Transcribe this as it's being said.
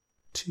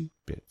2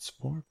 bits,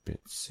 4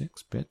 bits,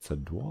 6 bits, a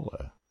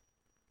 $1.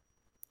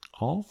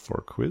 All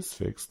for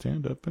QuizFix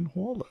stand up and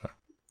Walla.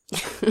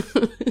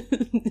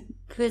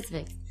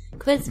 QuizFix.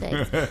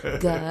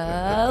 QuizFix.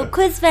 Go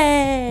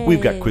QuizFix.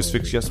 We've got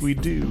QuizFix. Yes, we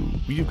do.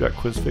 You've got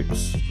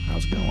QuizFix.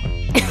 How's it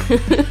going?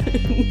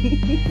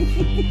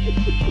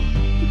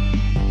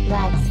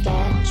 Let's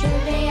get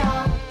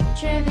trivial.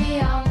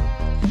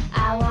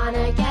 I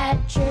wanna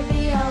get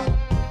trivial.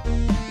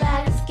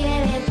 Let's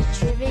get into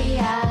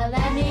trivia.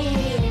 Let me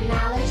hear your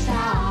knowledge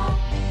talk.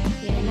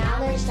 Your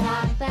knowledge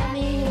talk. Let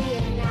me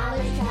hear your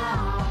knowledge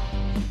talk.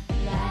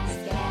 Let's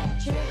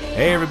get trivial.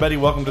 Hey, everybody.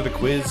 Welcome to the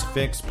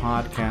QuizFix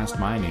podcast.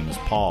 My name is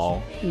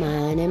Paul.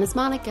 My name is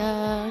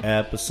Monica.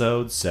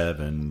 Episode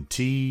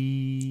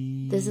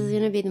 70. This is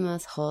going to be the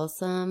most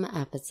wholesome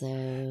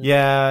episode.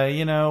 Yeah,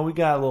 you know, we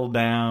got a little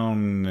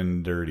down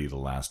and dirty the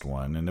last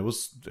one, and it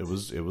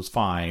was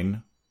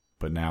fine.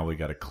 But now we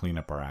got to clean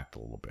up our act a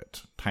little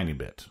bit. Tiny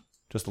bit.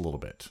 Just a little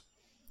bit.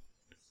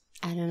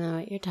 I don't know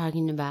what you're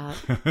talking about.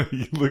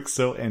 You look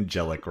so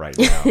angelic right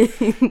now.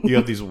 You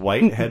have these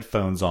white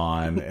headphones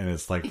on, and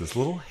it's like this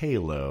little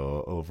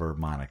halo over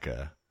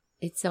Monica.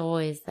 It's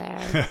always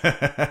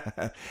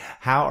there.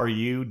 How are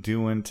you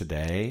doing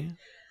today?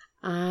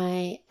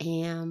 I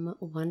am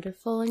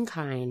wonderful and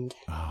kind.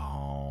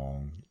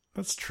 Oh,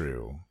 that's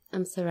true.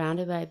 I'm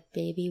surrounded by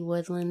baby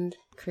woodland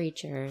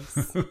creatures.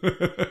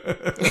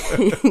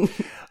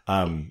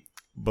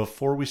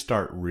 Before we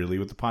start really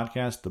with the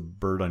podcast, the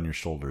bird on your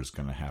shoulder is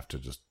going to have to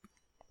just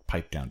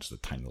pipe down just a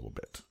tiny little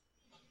bit.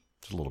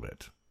 Just a little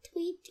bit.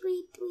 Tweet,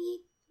 tweet, tweet.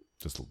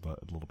 Just a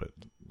little bit.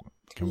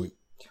 Can we?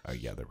 Oh,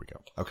 yeah, there we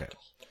go. Okay.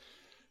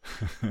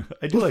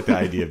 I do like the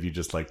idea of you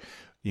just like,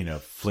 you know,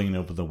 flinging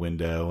open the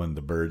window and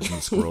the birds and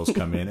the squirrels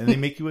come in and they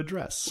make you a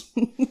dress.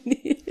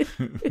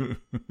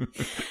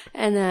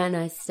 And then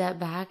I step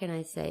back and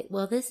I say,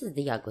 well, this is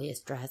the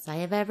ugliest dress I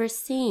have ever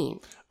seen.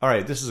 All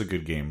right, this is a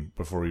good game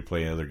before we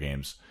play other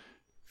games.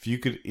 If you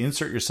could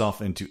insert yourself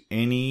into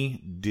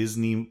any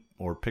Disney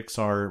or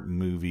Pixar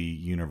movie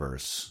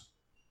universe,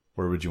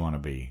 where would you want to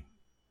be?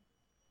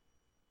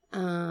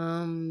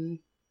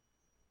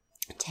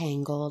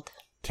 Tangled.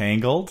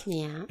 Tangled?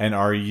 Yeah. And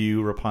are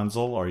you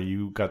Rapunzel? Are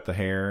you got the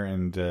hair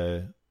and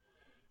in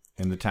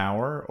the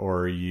tower? Or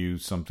are you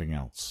something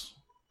else?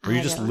 Or are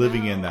you just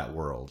living in that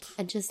world?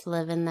 I just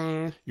live in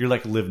there. You're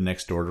like live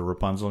next door to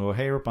Rapunzel and go,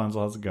 hey,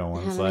 Rapunzel, how's it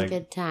going? It's Having like, a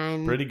good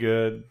time. pretty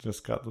good.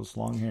 Just got this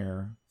long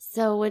hair.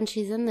 So when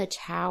she's in the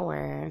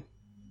tower,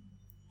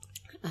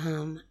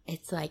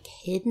 it's like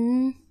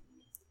hidden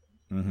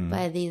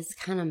by these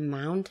kind of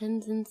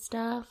mountains and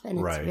stuff. And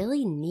it's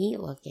really neat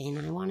looking.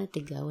 I wanted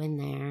to go in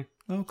there.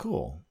 Oh,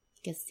 cool.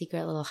 Like a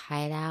secret little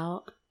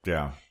hideout.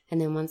 Yeah. And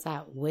then once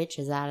that witch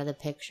is out of the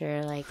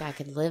picture, like I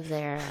could live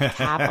there like,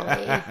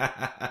 happily.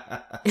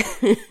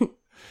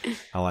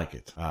 I like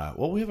it.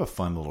 Well, we have a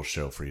fun little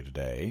show for you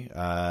today.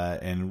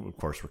 And of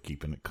course, we're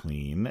keeping it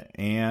clean.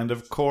 And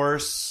of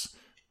course,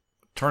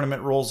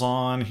 tournament rolls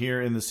on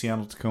here in the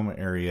Seattle-Tacoma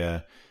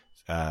area.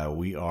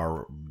 We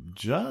are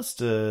just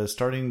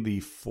starting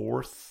the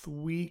 4th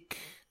week.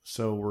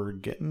 So we're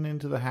getting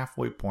into the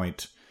halfway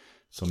point.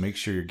 So make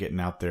sure you're getting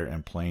out there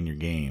and playing your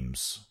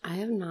games. I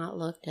have not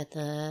looked at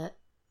the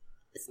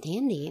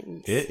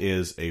standings. It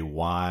is a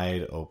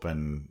wide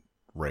open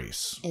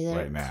race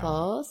right now.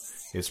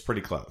 Close? It's pretty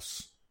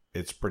close.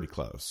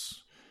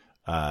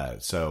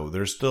 So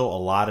there's still a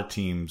lot of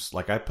teams.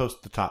 Like I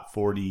post the top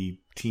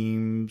 40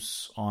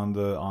 teams on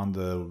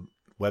the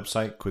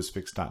website,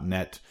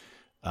 quizfix.net.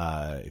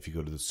 If you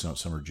go to the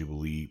Summer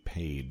Jubilee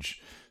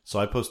page. So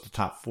I post the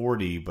top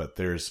 40, but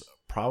there's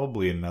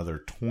probably another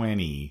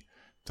 20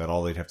 that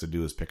all they'd have to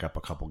do is pick up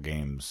a couple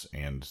games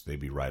and they'd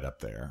be right up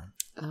there.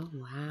 Oh,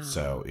 wow.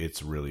 So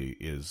it's really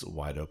is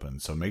wide open.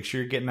 So make sure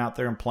you're getting out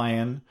there and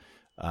playing.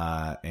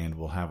 And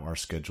we'll have our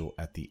schedule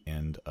at the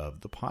end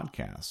of the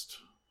podcast.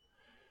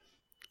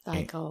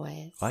 Like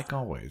always. Like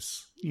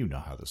always. You know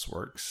how this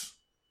works.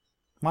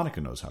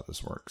 Monica knows how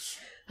this works.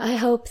 I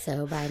hope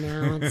so by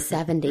now. It's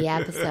 70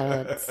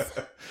 episodes.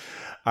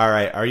 All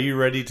right. Are you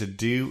ready to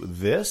do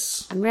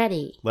this? I'm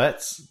ready.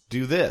 Let's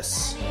do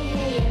this. Let me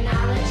hear your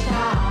knowledge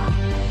talk.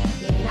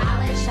 Your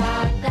knowledge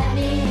talk. Let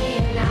me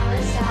hear your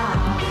knowledge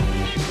talk.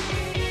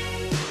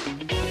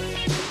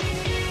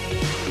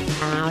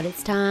 Out,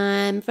 it's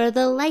time for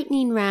the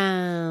lightning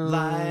round.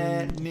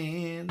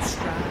 Lightning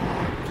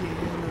striking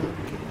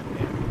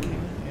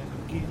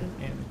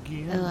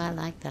again. Oh, I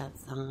like that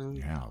song.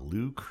 Yeah,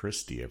 Lou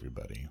Christie,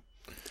 everybody.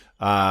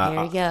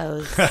 Here he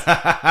goes.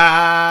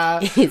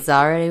 He's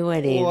already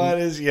winning. What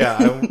is,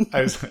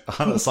 I was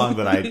on a song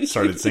that I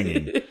started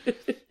singing.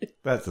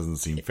 That doesn't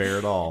seem fair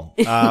at all.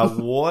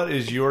 What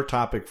is your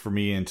topic for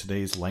me in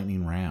today's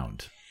lightning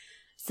round?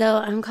 So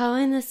I'm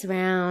calling this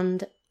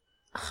round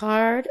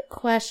hard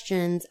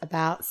questions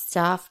about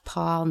stuff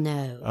Paul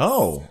knows.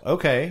 Oh,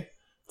 okay.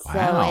 So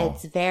Wow.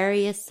 it's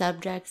various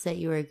subjects that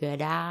you are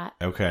good at.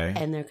 Okay.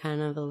 And they're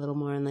kind of a little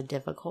more on the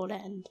difficult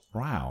end.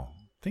 Wow.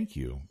 Thank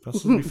you.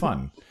 This will be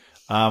fun.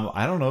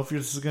 I don't know if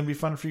this is going to be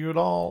fun for you at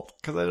all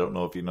because I don't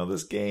know if you know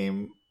this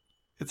game.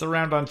 It's a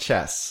round on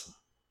chess.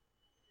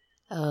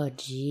 Oh,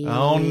 geez.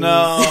 Oh,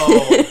 no.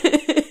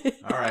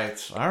 All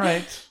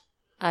right.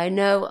 I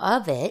know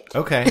of it.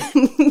 Okay.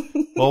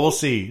 Well, we'll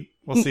see.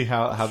 We'll see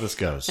how this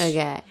goes.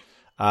 Okay.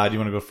 Do you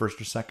want to go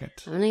first or second?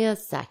 I'm going to go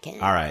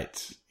second. All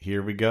right.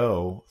 Here we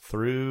go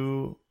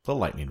through the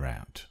lightning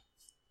round.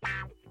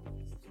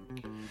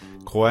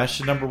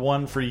 Question number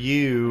 1 for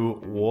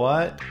you.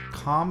 What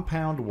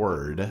compound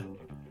word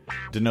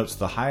denotes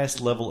the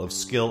highest level of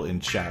skill in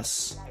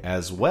chess,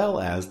 as well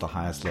as the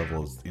highest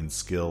level in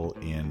skill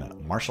in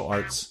martial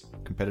arts,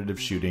 competitive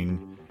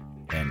shooting,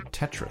 and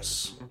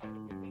Tetris?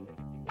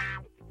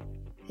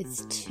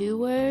 It's 2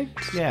 words?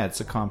 Yeah,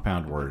 it's a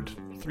compound word.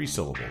 3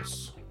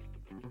 syllables.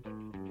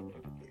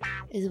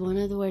 Is one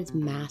of the words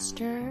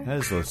master? That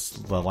is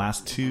the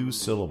last 2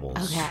 syllables.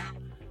 Okay.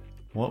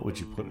 What would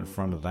you put in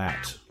front of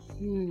that?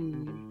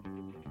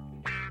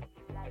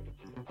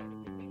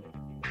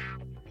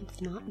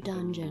 It's not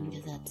dungeon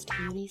because that's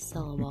too many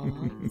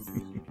syllables.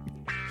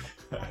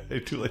 I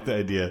do like the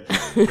idea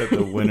that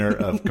the winner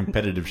of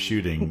competitive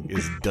shooting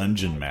is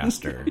Dungeon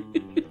Master.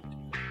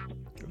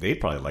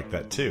 They'd probably like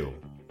that too.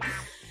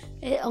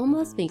 It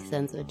almost makes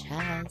sense with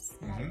chess.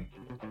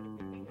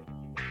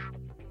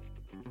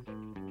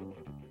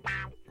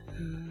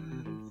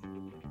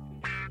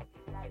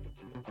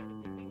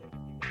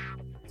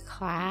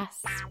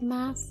 Class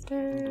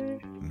master?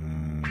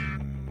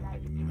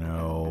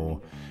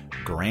 No.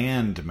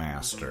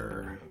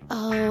 Grandmaster.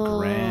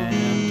 Oh.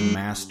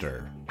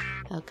 Grandmaster.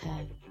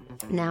 Okay.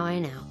 Now I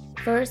know.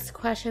 First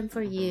question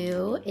for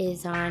you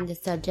is on the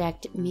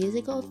subject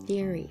musical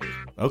theory.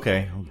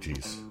 Okay. Oh,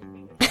 jeez.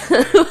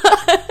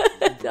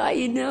 I thought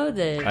you know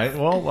this.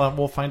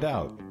 We'll find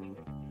out.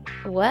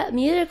 What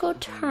musical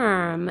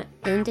term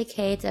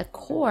indicates a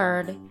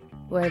chord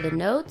where the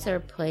notes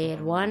are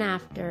played one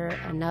after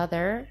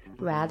another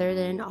rather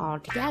than all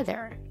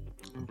together?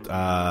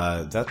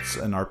 That's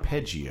an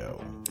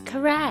arpeggio.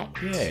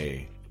 Correct.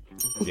 Yay.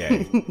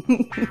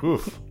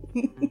 Oof.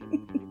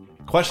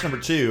 Question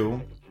number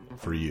 2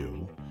 for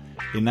you.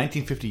 In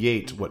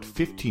 1958, what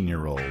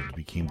 15-year-old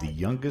became the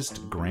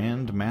youngest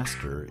Grand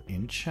Master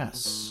in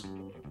chess?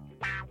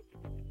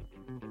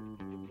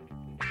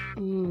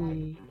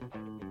 Isn't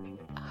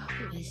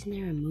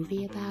there a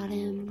movie about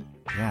him?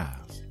 Yeah.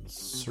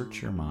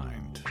 Search your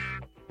mind.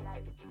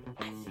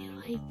 I feel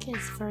like his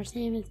first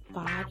name is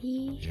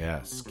Bobby.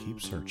 Yes.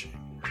 Keep searching.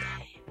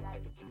 Okay.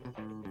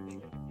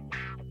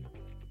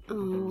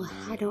 Oh,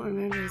 I don't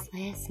remember his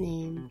last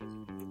name.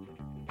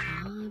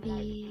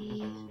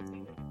 Bobby.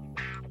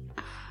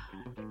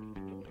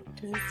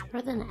 Does it start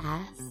with an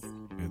S?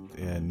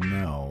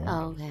 No.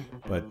 Oh, okay.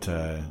 But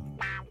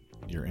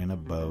you're in a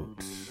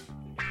boat.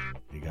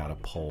 You got a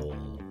pole.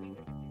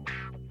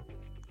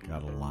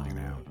 Got a line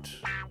out.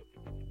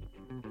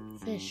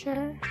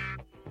 Fisher?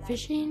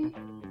 Fishing?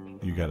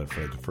 You got it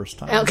for the first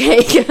time.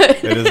 Okay, good.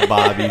 It is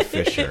Bobby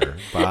Fischer.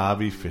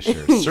 Bobby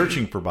Fischer.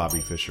 Searching for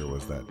Bobby Fischer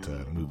was that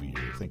movie you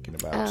were thinking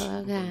about. Oh,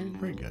 okay.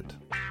 Very good.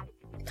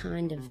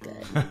 Kind of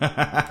good.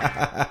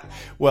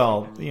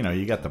 Well,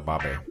 you got the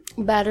Bobby.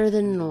 Better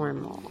than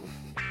normal.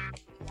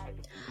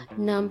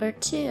 Number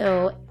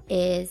 2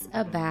 is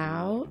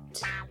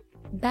about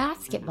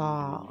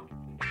basketball.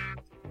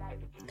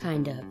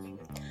 Kind of.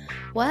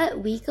 What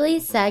weekly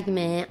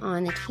segment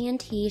on the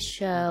TNT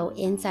show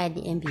Inside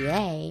the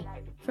NBA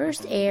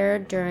first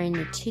aired during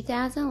the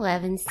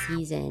 2011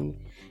 season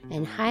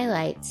and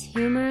highlights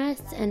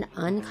humorous and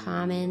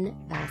uncommon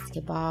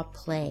basketball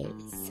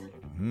plays?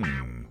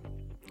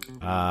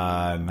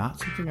 Not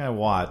something I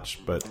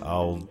watch, but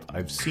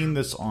I've seen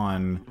this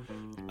on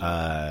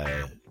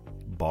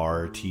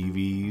bar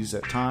TVs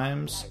at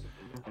times.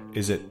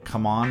 Is it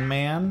Come On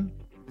Man?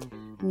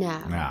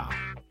 No.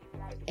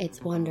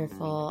 It's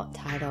wonderful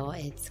title.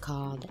 It's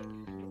called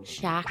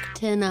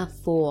Shaqtin' a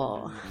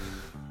Fool.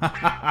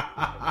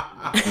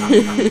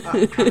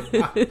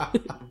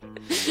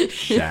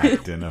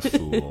 Shaqtin' a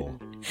Fool.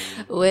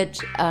 Which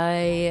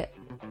I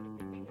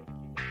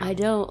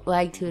don't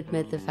like to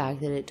admit the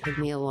fact that it took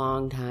me a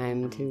long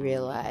time to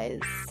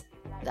realize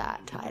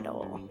that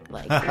title.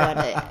 Like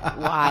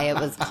why it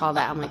was called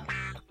that. I'm like,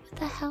 what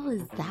the hell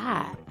is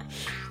that?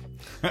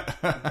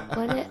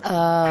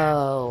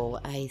 Oh,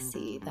 I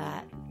see.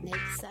 That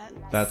makes sense.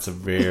 That's a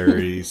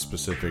very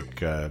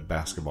specific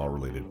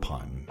basketball-related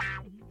pun.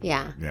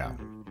 Yeah. Yeah.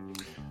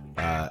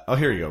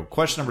 Here you go.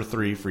 Question number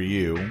 3 for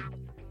you.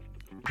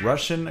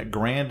 Russian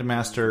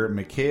Grandmaster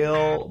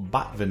Mikhail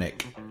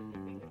Botvinnik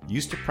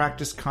used to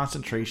practice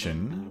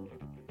concentration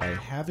by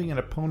having an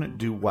opponent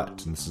do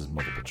what? And this is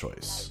multiple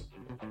choice.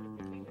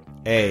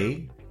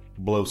 A.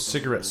 Blow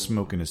cigarette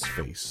smoke in his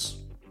face.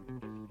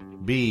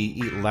 B.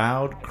 Eat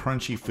loud,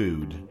 crunchy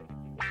food.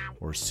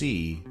 Or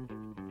C.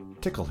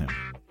 Tickle him.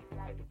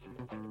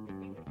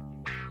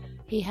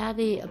 He had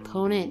the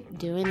opponent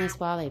doing this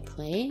while they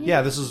played?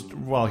 Yeah, this is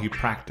while he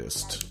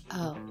practiced.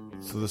 Oh.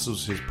 So this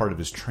was part of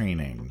his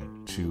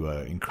training to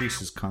increase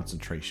his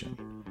concentration.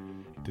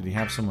 Did he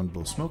have someone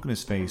blow smoke in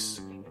his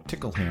face,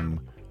 tickle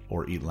him,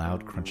 or eat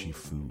loud, crunchy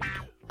food?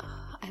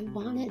 I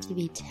want it to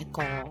be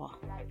tickle.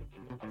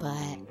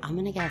 but I'm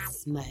gonna guess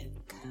smoke.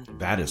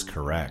 That is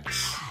correct.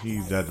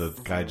 The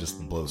guy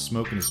just blows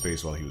smoke in his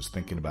face while he was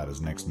thinking about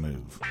his next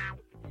move.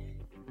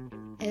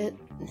 It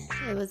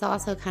was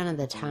also kind of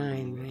the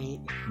time, right?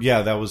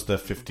 Yeah, that was the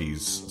 50s,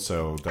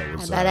 so that I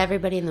was... bet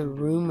everybody in the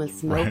room was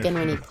smoking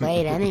when he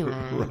played anyway.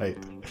 Right.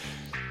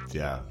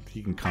 Yeah,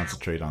 he can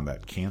concentrate on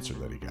that cancer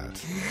that he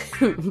got.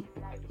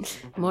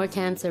 More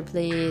cancer,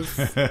 please.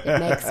 It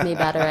makes me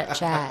better at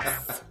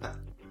chess.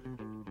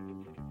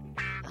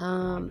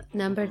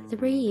 Number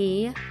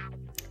 3.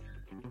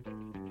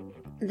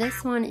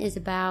 This one is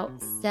about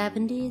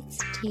 70s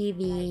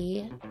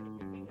TV.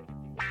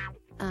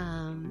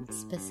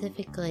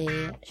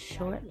 Specifically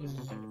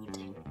short-lived.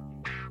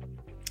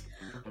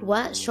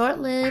 What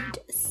short-lived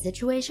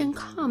situation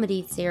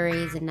comedy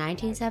series in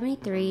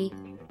 1973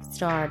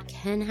 starred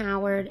Ken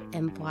Howard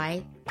and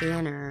Blythe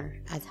Danner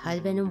as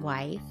husband and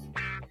wife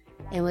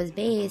and was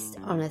based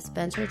on a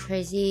Spencer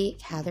Tracy,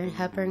 Katharine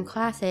Hepburn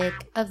classic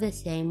of the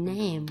same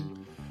name?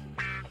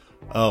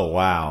 Oh,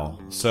 wow.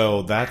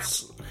 So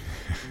that's...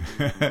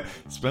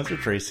 Spencer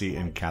Tracy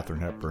and Katharine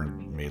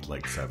Hepburn made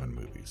like 7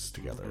 movies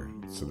together.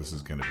 So this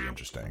is going to be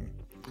interesting.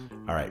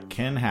 All right.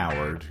 Ken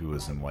Howard, who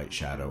was in White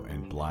Shadow,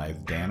 and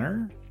Blythe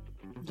Danner,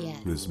 Yes.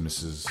 who's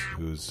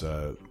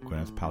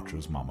Gwyneth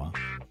Paltrow's mama.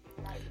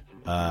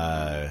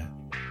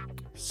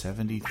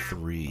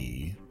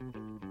 73.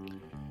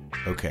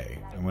 Okay.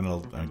 I'm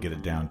going to get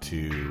it down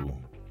to...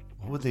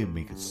 What would they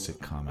make a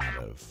sitcom out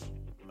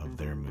of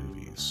their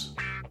movies?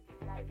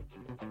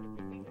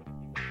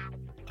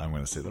 I'm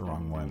going to say the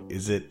wrong one.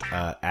 Is it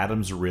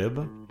Adam's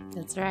Rib?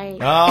 That's right.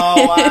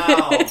 Oh,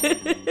 wow.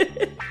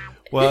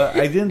 Well,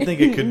 I didn't think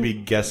it could be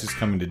Guess Who's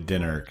Coming to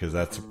Dinner, because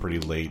that's pretty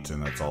late,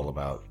 and that's all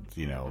about,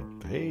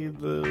 hey,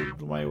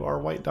 our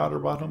white daughter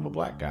brought home a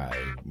black guy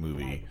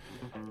movie.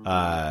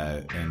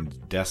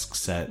 And Desk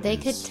Set. They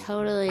could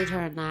totally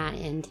turn that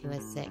into a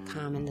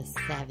sitcom in the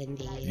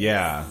 70s.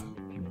 Yeah.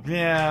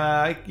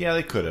 Yeah,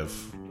 they could have.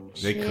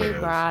 They She could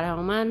have. brought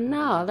home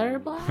another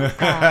black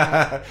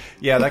guy.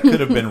 Yeah, that could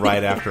have been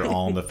right after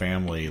All in the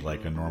Family,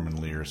 like a Norman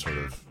Lear sort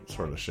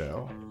of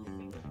show.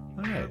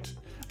 All right.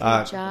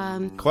 Good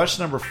job.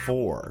 Question number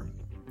 4,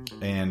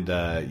 and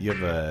you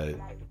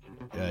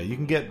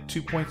can get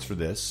 2 points for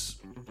this.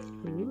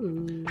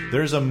 Ooh.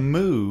 There's a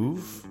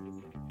move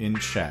in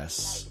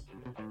chess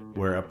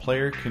where a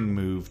player can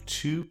move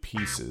 2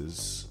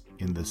 pieces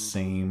in the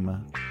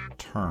same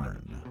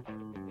turn.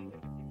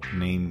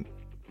 Name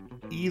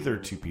either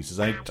 2 pieces.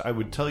 I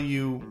would tell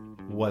you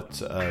what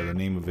the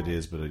name of it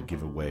is, but I'd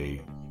give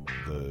away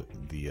the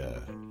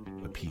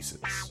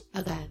pieces.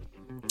 Okay.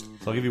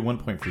 So I'll give you 1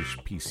 point for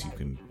each piece you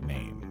can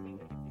name.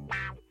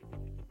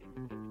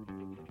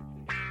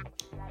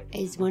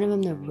 Is one of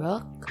them the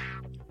rook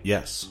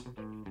Yes.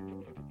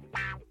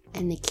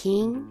 and the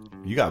king?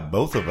 You got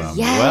both of them.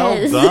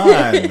 Yes. Well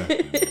done.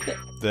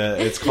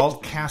 It's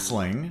called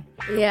castling,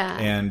 Yeah.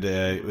 and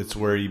it's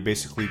where you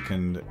basically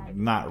can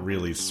not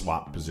really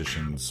swap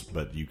positions,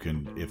 but you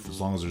can,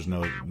 as long as there's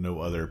no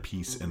other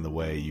piece in the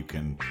way, you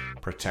can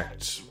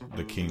protect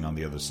the king on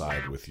the other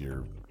side with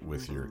your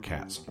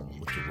castle,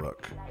 with your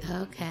rook.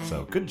 Okay.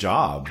 So good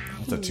job.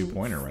 That's a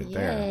 2-pointer right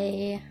there.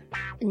 Yay.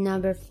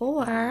 Number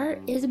 4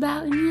 is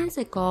about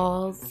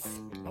musicals.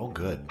 Oh,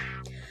 good.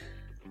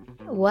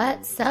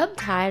 What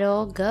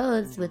subtitle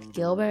goes with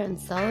Gilbert and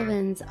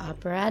Sullivan's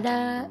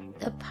operetta,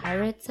 The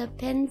Pirates of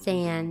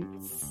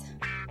Penzance?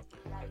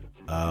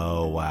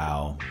 Oh,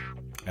 wow.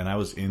 And I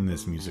was in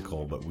this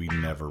musical, but we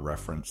never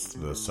referenced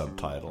the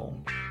subtitle.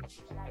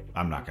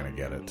 I'm not going to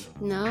get it.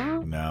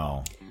 No?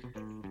 No.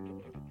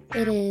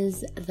 It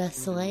is The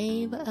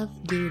Slave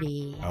of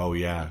Duty. Oh,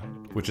 yeah.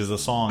 Which is a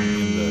song in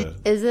the...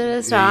 Is it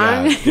a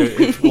song? Yeah.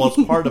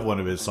 It's part of one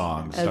of his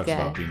songs. It talks Okay.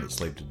 about being a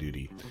slave to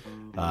duty.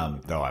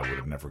 No, I would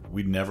have never...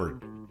 We'd never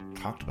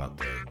talked about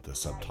the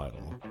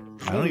subtitle.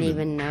 I didn't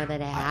even know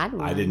that it had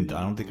one. I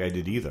don't think I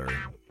did either.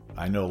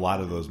 I know a lot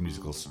of those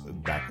musicals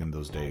back in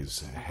those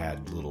days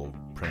had little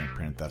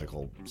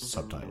parenthetical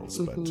subtitles,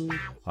 but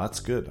that's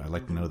good. I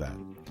like to know that.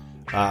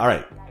 All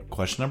right,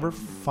 question number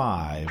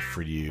 5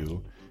 for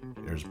you.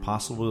 There's a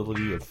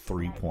possibility of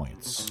 3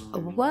 points.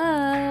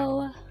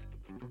 Whoa.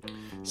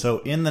 So,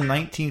 in the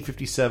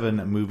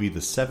 1957 movie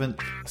The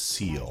Seventh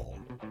Seal,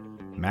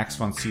 Max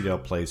von Sydow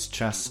plays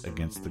chess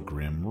against the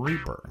Grim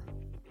Reaper.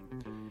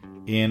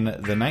 In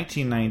the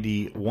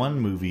 1991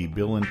 movie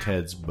Bill and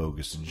Ted's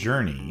Bogus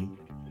Journey,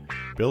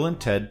 Bill and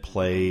Ted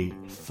play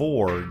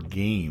 4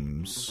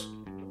 games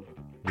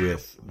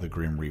with the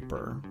Grim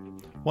Reaper.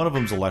 One of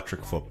them's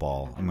electric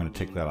football. I'm going to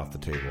take that off the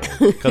table.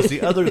 Because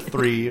the other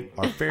 3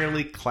 are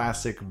fairly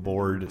classic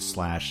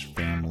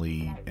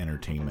board/family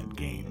entertainment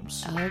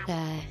games.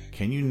 Okay.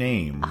 Can you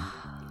name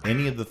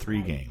any of the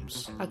 3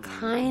 games? I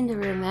kind of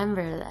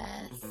remember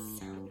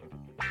this.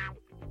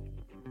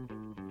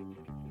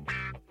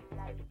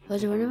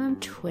 Was one of them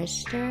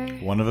Twister?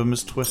 One of them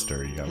is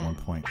Twister. You got 1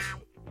 point.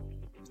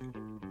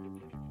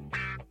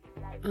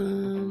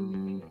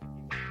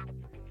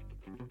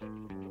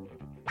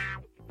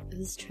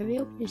 Was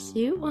Trivial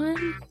Pursuit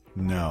one?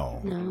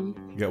 No. No?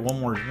 You got one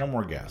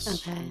more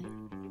guess. Okay.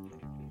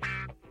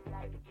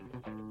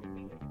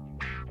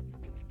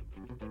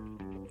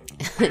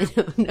 I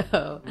don't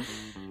know.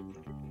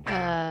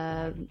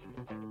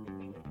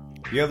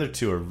 The other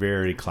two are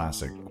very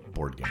classic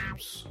board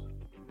games.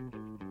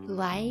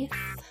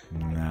 Life?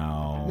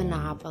 No.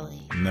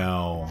 Monopoly.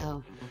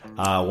 No.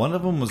 Oh. One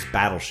of them was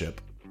Battleship.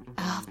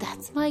 Oh,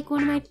 that's like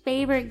one of my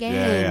favorite games.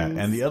 Yeah.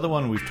 And the other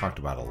one we've talked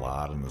about a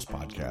lot in this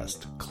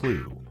podcast,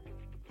 Clue.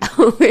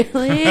 Oh,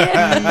 really?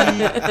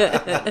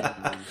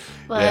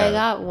 Well, Yeah. I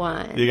got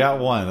one. You got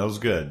one. That was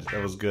good.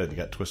 You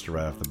got Twister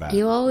right off the bat.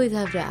 You always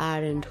have to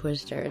add in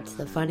Twister. It's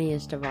the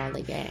funniest of all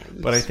the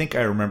games. But I think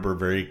I remember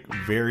very,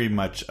 very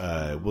much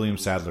William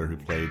Sadler, who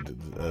played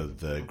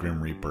the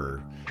Grim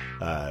Reaper,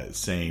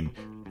 saying,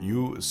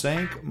 "You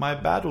sank my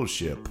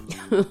battleship."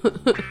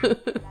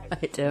 I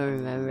don't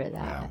remember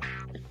that. Yeah.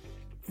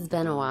 It's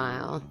been a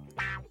while.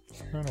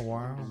 It's been a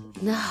while.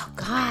 No,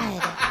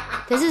 God.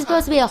 This is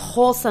supposed to be a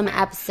wholesome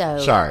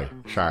episode. Sorry.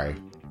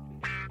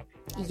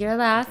 Your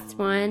last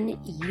one,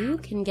 you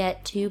can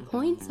get 2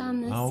 points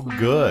on this one. Oh,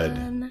 good.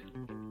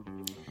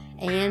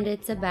 And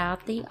it's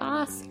about the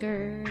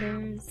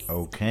Oscars.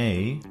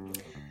 Okay.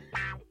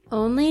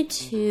 Only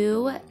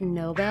 2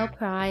 Nobel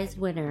Prize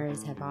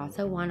winners have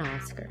also won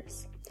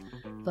Oscars.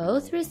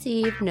 Both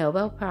received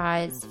Nobel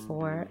Prize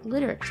for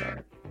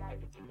Literature.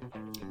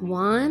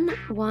 One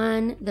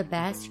won the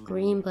Best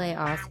Screenplay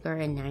Oscar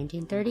in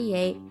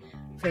 1938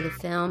 for the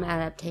film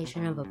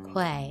adaptation of a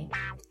play,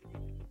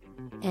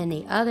 and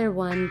the other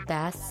won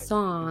Best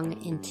Song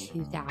in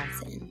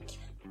 2000.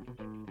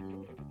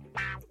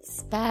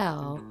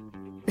 Spell.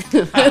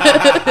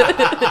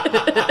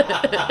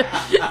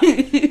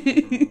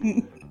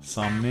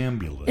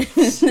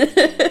 Somnambulance.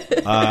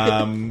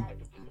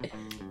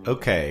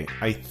 Okay,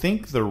 I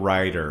think the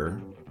writer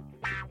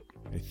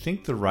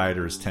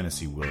is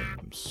Tennessee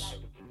Williams.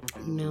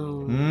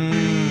 No.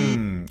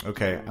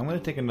 Okay, I'm going to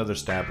take another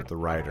stab at the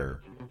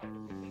writer.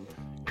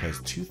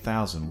 Because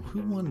 2000,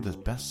 who won the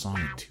best song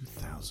in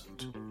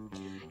 2000?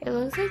 It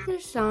looks like the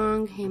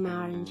song came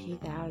out in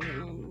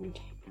 2000.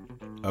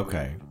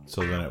 Okay,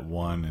 so then it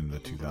won in the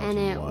 2001. And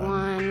it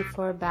won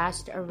for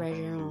Best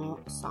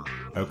Original Song.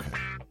 Okay.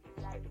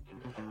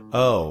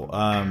 Oh,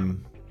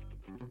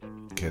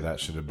 okay, that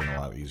should have been a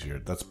lot easier.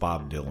 That's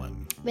Bob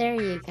Dylan. There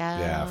you go.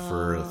 Yeah,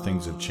 for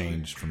Things Have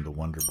Changed from the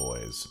Wonder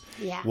Boys.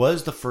 Yeah.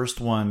 Was the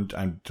first one,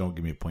 don't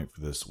give me a point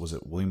for this, was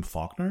it William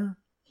Faulkner?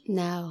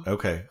 No.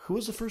 Okay, who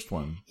was the first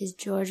one? Is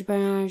George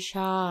Bernard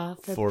Shaw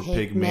For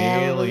Pygmalion.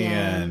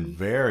 Pygmalion.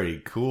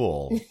 Very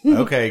cool.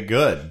 Okay,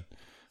 good.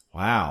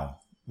 Wow.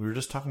 We were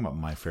just talking about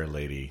My Fair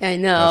Lady. I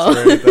know.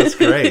 That's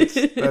great.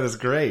 That is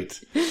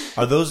great.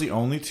 Are those the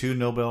only 2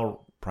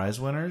 Nobel Prize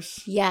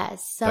winners?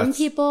 Yes. Some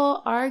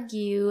people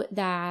argue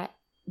that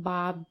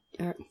Al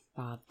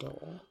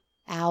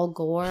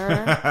Gore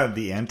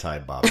The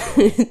anti-Bob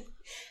Dylan.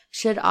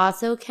 should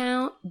also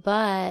count,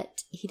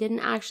 but he didn't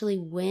actually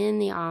win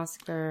the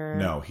Oscar.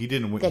 No, he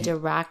didn't win. The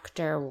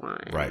director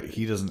won. Right.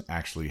 He doesn't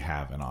actually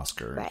have an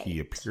Oscar. Right. He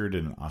appeared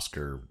in an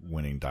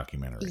Oscar-winning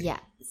documentary. Yes.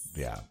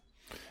 Yeah.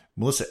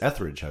 Melissa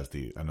Etheridge has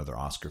another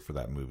Oscar for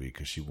that movie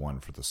because she won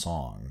for the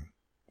song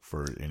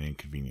for An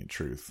Inconvenient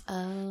Truth.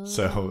 Oh.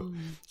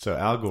 So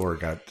Al Gore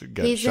got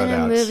he's shut in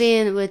a out.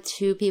 movie with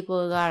 2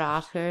 people who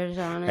got Oscars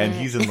on it. And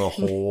he's in the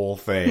whole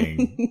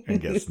thing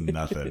and gets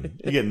nothing.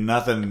 You get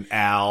nothing,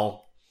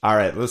 Al. All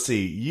right, let's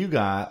see. You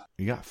got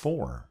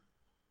 4.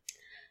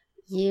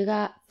 You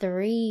got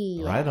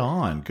 3. Right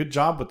on. Good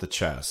job with the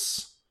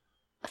chess.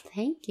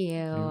 Thank you.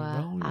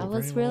 Well, I you're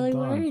was very well really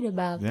done. worried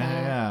about that.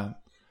 Yeah.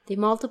 The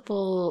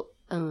multiple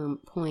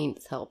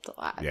points helped a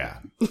lot. Yeah.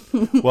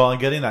 Well, and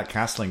getting that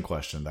castling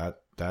question,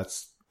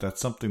 that's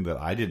something that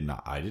I didn't know.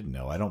 I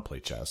don't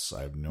play chess.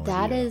 I have no idea.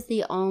 That is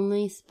the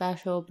only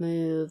special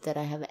move that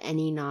I have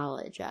any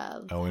knowledge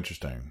of. Oh,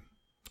 interesting.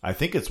 I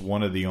think it's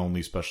one of the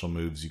only special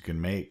moves you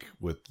can make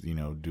with,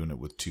 doing it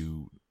with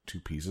two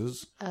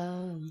pieces.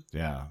 Oh.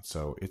 Yeah,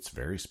 so it's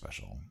very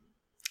special.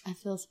 I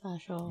feel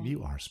special.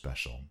 You are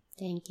special.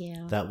 Thank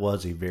you. That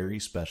was a very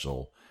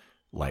special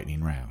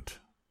lightning round.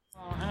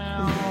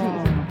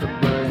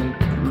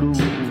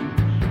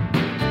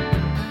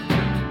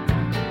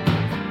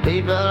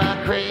 People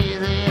are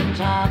crazy and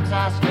talks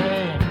are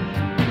strange.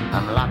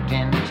 I'm locked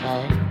in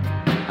tight,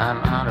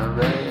 I'm out of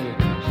range.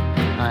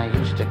 I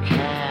used to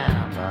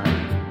care, but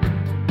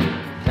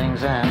things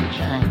have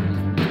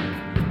changed.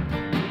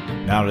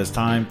 Now it is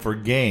time for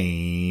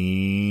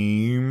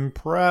game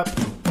prep.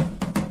 What's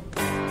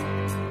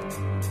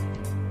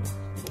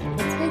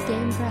the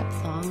game prep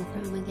song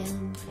from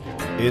again?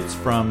 It's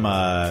from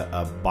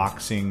a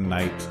Boxing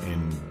Night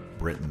in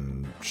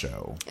Britain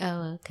show.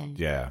 Oh, okay.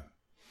 Yeah.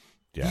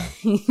 Yeah.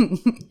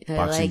 I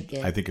Boxing, like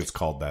it. I think it's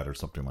called that or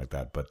something like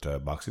that.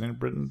 But Boxing in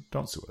Britain,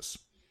 don't sue us.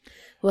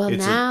 Well,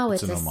 it's now an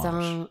it's a homage.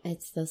 song.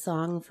 It's the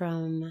song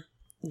from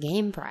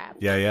game prep.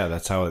 Yeah.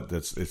 That's how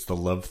it's the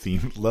love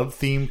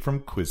theme from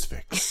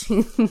Quizfix.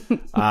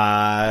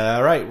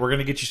 All right. We're going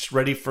to get you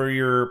ready for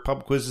your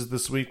pub quizzes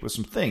this week with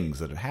some things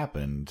that have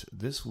happened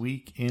this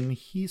week in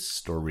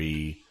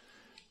history.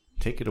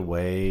 Take it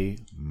away,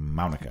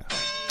 Monica.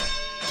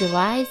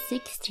 July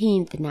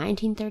 16th,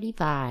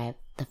 1935.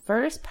 The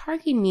first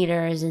parking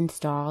meter is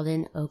installed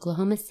in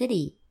Oklahoma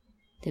City.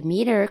 The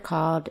meter,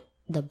 called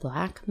the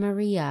Black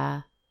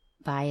Maria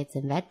by its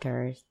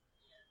inventors,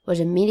 was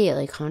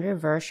immediately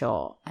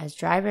controversial as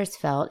drivers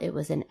felt it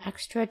was an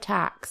extra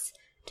tax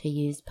to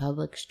use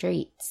public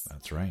streets.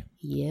 That's right.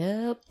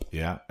 Yep.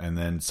 Yeah, and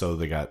then so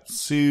they got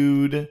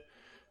sued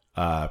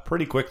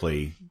pretty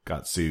quickly,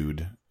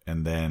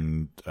 and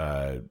then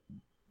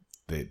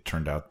it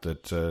turned out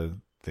that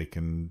they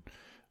can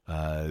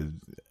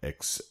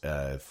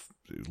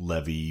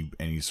levy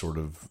any sort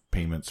of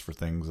payments for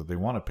things that they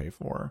want to pay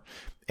for.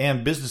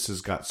 And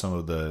businesses got some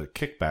of the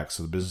kickbacks,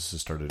 so the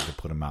businesses started to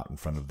put them out in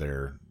front of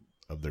their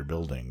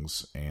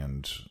buildings,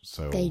 and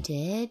so They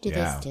did? Do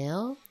Yeah. they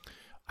still?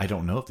 I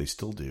don't know if they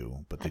still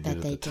do, but they did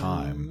at the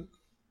time.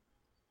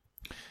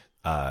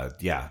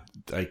 Yeah.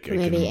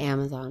 Maybe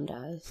Amazon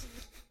does.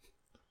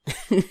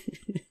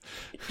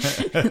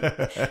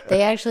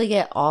 They actually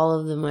get all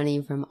of the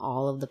money from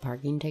all of the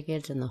parking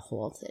tickets in the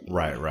whole city.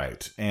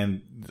 Right.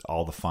 And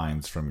all the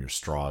fines from your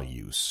straw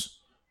use.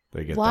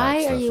 They get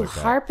Why that are stuff you like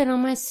that. harping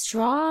on my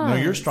straw? No,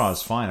 your straw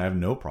is fine. I have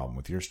no problem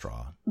with your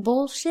straw.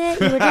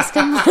 Bullshit. You were just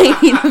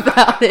complaining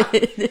about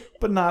it.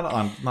 But not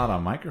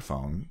on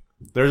microphone.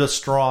 There's a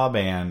straw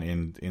ban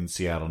in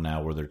Seattle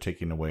now where they're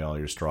taking away all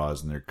your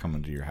straws and they're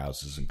coming to your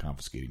houses and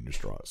confiscating your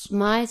straws.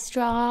 My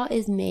straw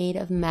is made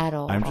of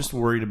metal. I'm just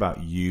worried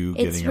about you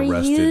It's getting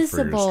arrested for your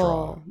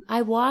straw. reusable.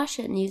 I wash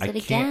it and use it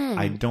again.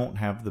 I don't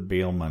have the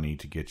bail money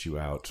to get you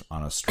out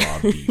on a straw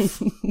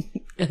beef.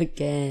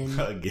 Again.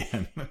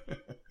 Again.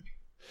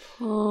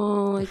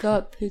 Oh, I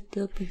got picked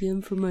up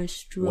again for my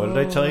straw. What did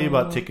I tell you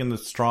about taking the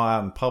straw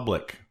out in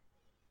public?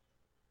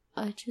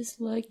 I just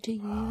like to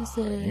use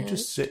it. You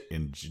just sit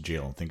in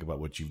jail and think about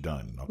what you've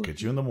done. I'll get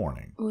you in the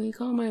morning. Will you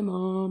call my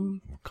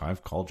mom?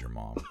 I've called your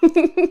mom.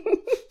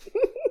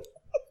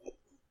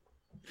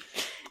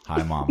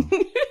 Hi, Mom.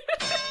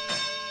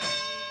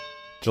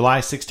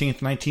 July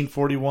 16th,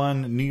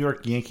 1941, New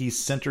York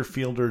Yankees center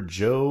fielder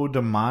Joe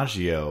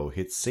DiMaggio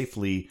hit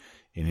safely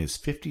in his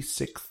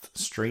 56th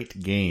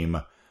straight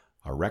game,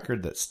 a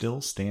record that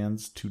still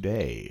stands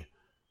today.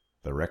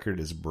 The record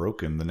is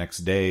broken the next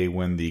day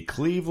when the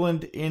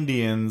Cleveland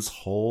Indians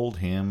hold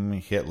him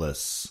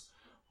hitless.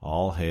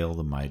 All hail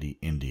the mighty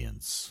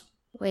Indians.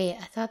 Wait,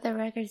 I thought the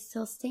record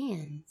still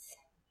stands.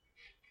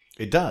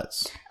 It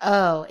does.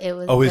 Oh, it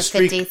was His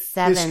the streak.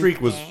 57th His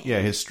streak was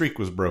day. His streak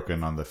was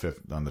broken on the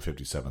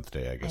 57th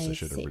day. I guess I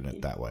should have see. written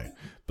it that way.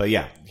 But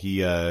yeah, he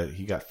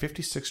got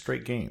 56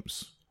 straight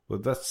games.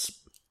 Well,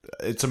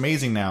 it's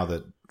amazing now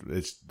that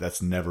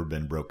that's never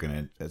been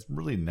broken. It's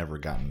really never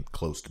gotten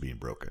close to being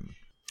broken.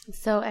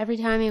 So every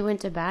time he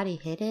went to bat, he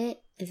hit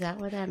it? Is that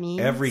what that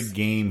means? Every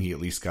game, he at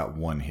least got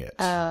one hit.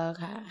 Oh,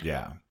 okay.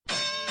 Yeah.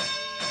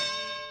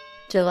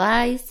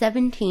 July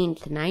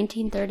 17th,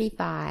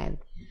 1935.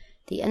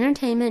 The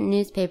entertainment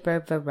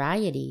newspaper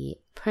Variety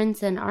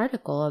prints an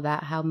article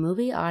about how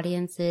movie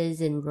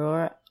audiences in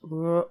I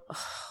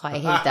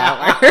hate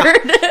that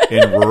word.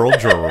 In rural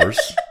drawers.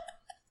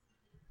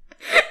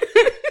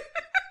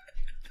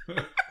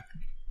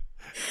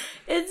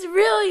 It's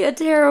really a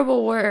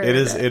terrible word. It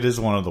is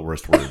one of the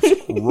worst words.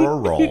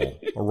 Rural.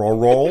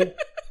 Rural.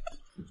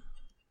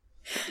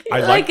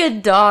 You're like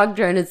a dog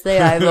trying to say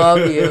I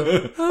love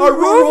you.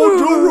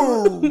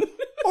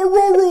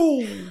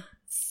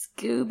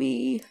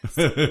 Scooby.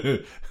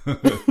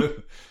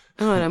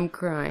 Oh, and I'm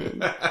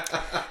crying.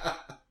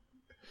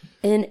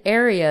 In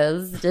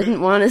areas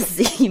didn't want to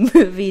see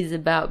movies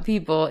about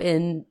people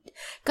in...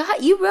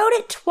 God, you wrote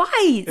it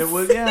twice. It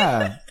was,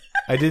 yeah.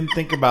 I didn't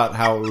think about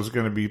how it was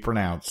going to be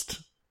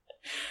pronounced.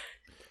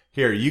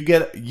 Here, you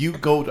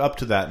go up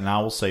to that and I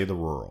will say the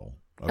rural.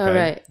 Okay? All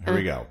right. Here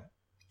we go.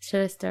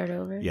 Should I start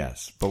over?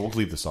 Yes, but we'll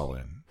leave this all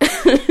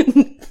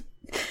in.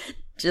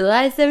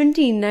 July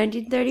 17,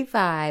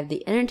 1935,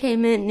 the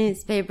entertainment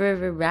newspaper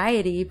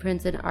Variety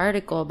prints an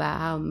article about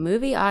how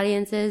movie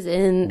audiences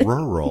in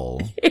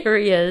Rural.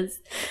 areas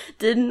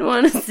didn't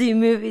want to see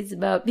movies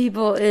about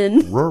people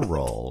in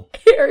Rural.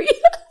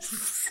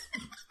 areas.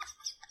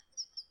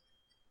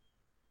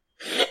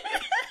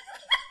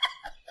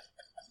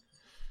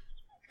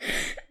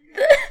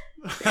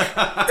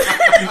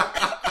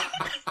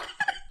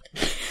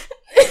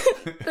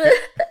 I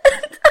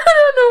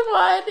don't know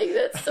why I think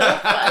that's so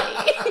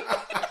funny.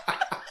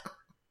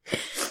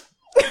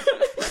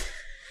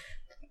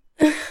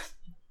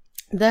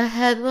 The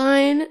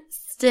headline,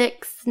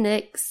 Stick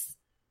Snicks.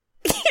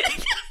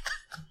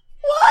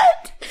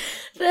 What?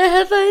 The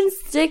headline,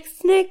 Stick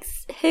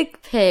Snicks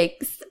Hick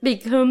Pigs,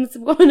 becomes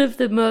one of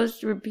the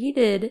most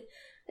repeated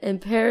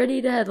and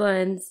parodied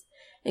headlines,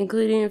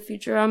 including a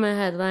Futurama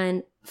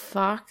headline,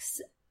 Fox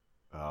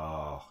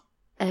Oh.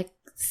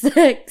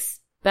 XX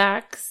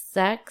back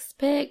sex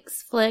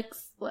pigs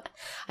flicks What?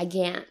 I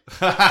can't.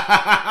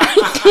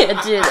 I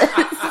can't do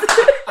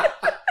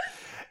this.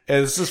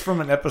 And this is from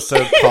an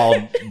episode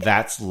called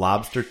That's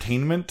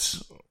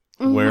Lobstertainment,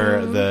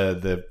 where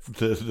the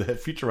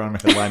Futurama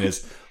headline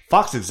is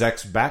Fox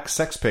execs back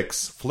sex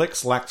pics,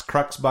 flicks lacks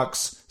crux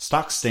bucks,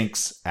 stock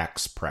stinks,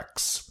 axe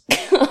prex.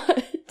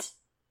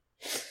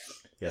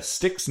 Yeah,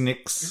 sticks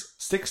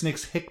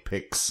nicks hick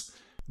pics.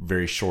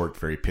 Very short,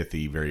 very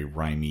pithy, very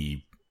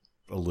rhymey,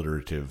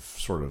 alliterative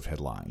sort of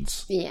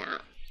headlines. Yeah.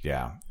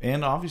 Yeah,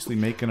 and obviously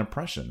make an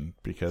impression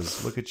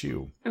because look at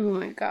you. Oh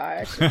my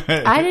gosh.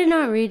 I did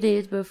not read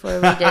these before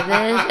we did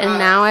this, and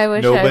now I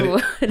wish I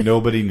would.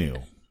 Nobody knew.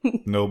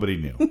 Nobody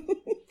knew.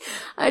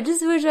 I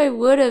just wish I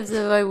would have,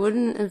 so I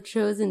wouldn't have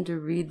chosen to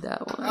read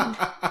that one.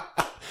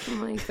 Oh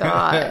my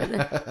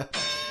god.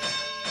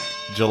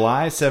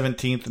 July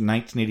 17th,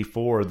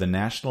 1984, the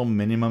National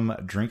Minimum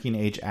Drinking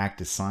Age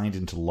Act is signed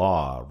into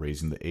law,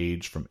 raising the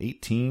age from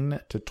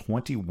 18 to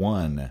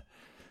 21.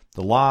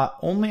 The law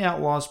only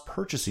outlaws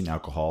purchasing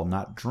alcohol,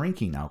 not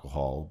drinking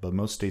alcohol, but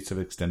most states have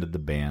extended the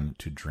ban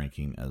to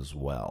drinking as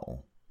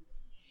well.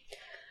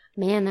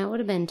 Man, that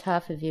would have been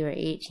tough if you were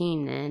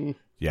 18 then.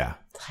 Yeah.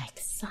 Like,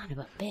 son of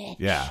a bitch.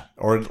 Yeah.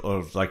 Or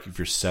like if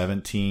you're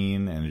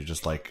 17 and you're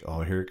just like,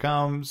 oh, here it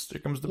comes.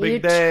 Here comes the big You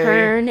day.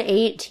 turn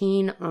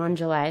 18 on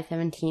July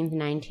 17th,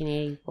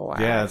 1984.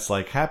 Yeah, it's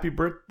like, happy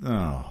birthday.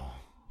 Oh.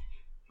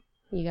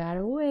 You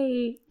gotta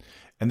wait.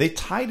 And they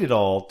tied it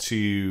all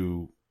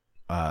to...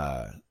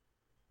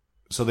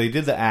 so they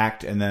did the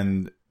act, and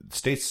then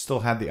states still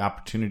had the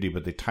opportunity,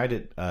 but they tied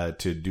it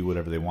to do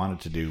whatever they wanted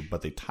to do.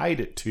 But they tied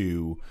it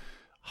to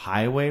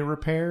highway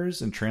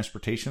repairs and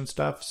transportation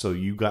stuff. So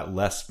you got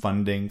less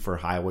funding for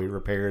highway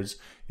repairs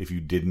if you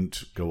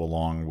didn't go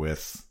along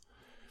with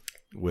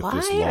this law.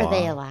 Why are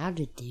they allowed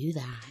to do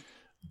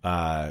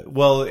that?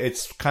 Well,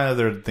 it's kind of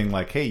their thing.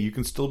 Like, hey, you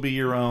can still be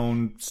your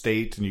own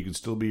state, and you can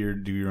still be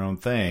do your own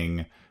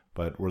thing,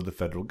 but we're the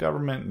federal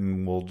government,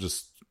 and we'll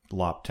just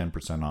lop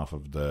 10% off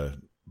of the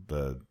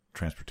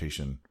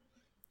transportation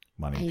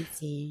money. I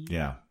see.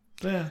 Yeah.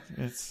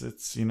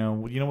 It's you know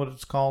what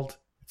it's called?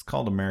 It's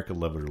called America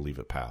Love It or Leave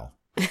It, pal.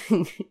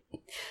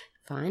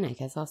 Fine, I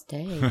guess I'll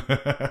stay.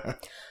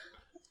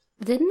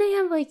 Didn't they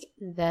have like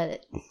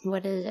that,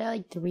 what is it,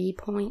 like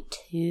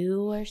 3.2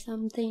 or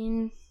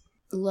something?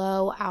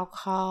 Low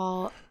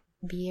alcohol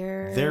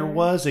beer? There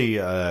was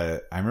I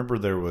remember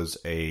there was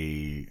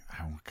I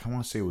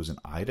want to say it was in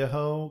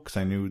Idaho, because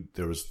I knew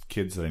there was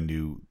kids that I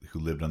knew who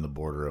lived on the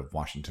border of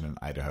Washington and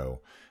Idaho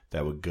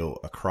that would go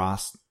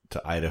across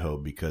to Idaho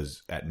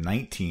because at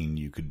 19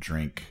 you could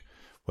drink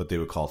what they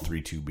would call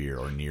 3.2 beer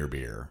or near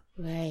beer.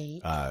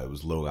 Right. It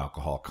was low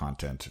alcohol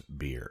content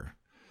beer.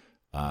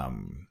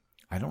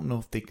 I don't know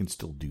if they can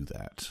still do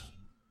that.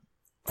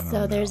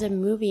 So there's a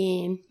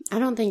movie, I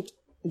don't think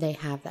they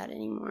have that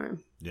anymore.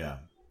 Yeah.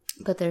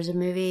 But there's a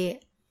movie,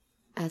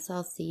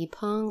 SLC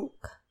Punk.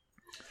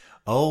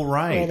 Oh,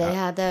 right. Where they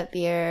had that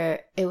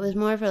beer. It was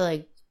more for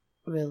like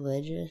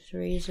religious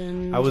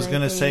reasons. I was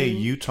going to say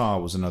think. Utah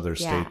was another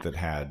state Yeah. that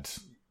had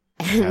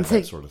And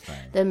that sort of thing.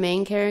 The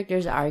main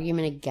character's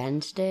argument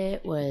against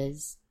it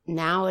was,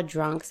 now a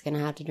drunk's going to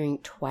have to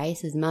drink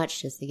twice as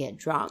much just to get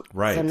drunk.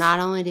 Right. So not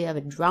only do you have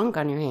a drunk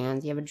on your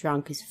hands, you have a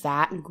drunk who's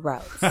fat and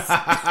gross.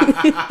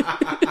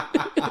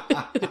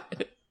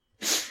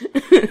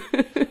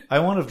 I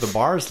wonder if the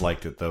bars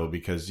liked it, though,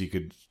 because you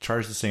could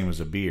charge the same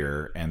as a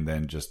beer and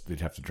then just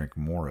they'd have to drink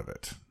more of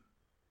it.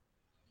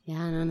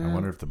 Yeah, I don't know. I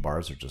wonder if the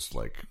bars are just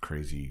like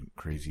crazy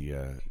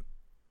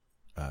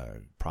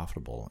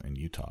profitable in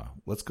Utah.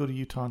 Let's go to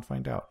Utah and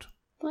find out.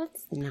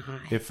 Let's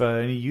not. If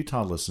any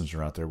Utah listeners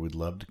are out there, we'd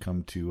love to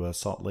come to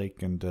Salt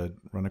Lake and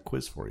run a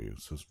quiz for you.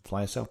 So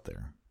fly us out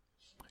there.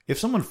 If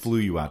someone flew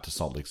you out to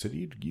Salt Lake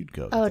City, you'd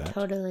go. Oh, to that.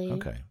 totally.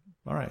 Okay.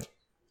 All right.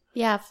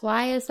 Yeah,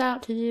 fly us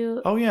out to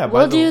do. Oh yeah.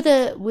 We'll do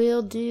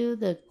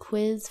the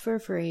quiz for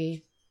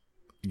free.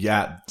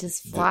 Yeah.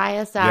 Just fly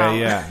us out.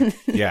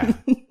 Yeah.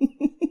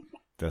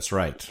 That's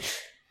right.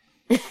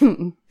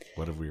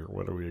 What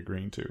are we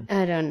agreeing to?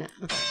 I don't know.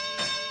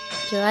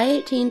 July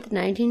 18th,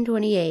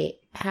 1928.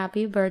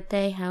 Happy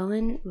birthday,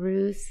 Helen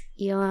Ruth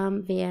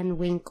Elam Van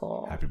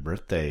Winkle. Happy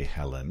birthday,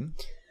 Helen.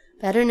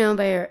 Better known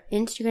by her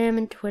Instagram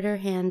and Twitter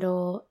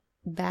handle,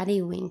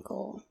 Batty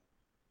Winkle.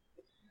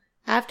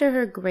 After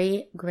her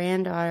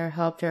great-granddaughter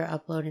helped her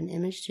upload an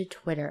image to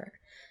Twitter,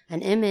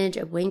 an image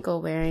of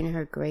Winkle wearing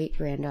her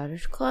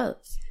great-granddaughter's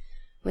clothes.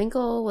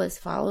 Winkle was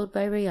followed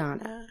by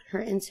Rihanna.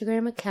 Her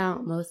Instagram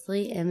account,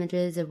 mostly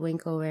images of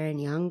Winkle wearing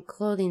young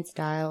clothing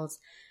styles,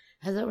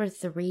 has over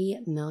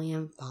 3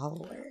 million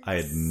followers. I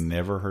had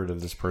never heard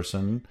of this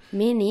person.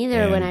 Me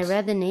neither. When I And-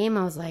 read the name,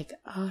 I was like,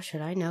 oh,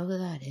 should I know who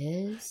that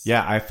is?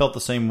 Yeah, I felt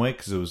the same way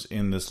because it was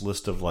in this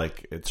list of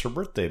like, it's her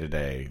birthday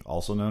today,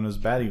 also known as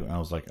Batty. And I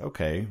was like,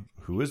 okay,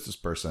 who is this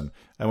person?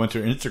 I went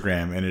to her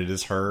Instagram and it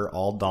is her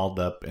all dolled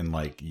up in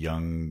like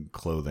young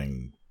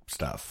clothing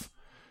stuff.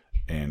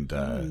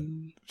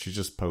 And she's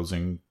just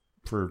posing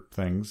for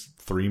things.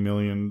 3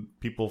 million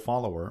people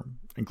follow her,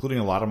 including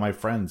a lot of my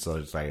friends.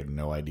 So I had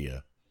no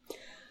idea.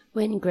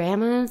 When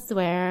grandmas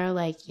wear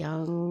like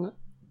young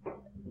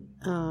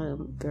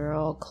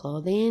girl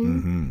clothing,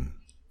 Mm-hmm.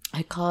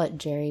 I call it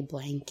Jerry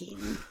blanking.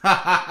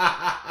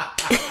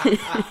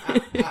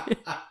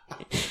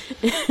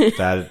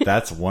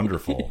 That's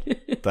wonderful.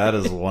 That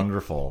is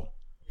wonderful.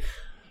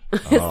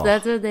 Oh.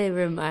 That's what they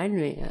remind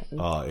me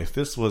of. If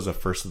this was a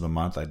first of the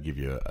month, I'd give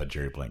you a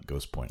Jerry Blank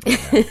ghost point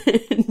right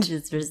now.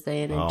 Just for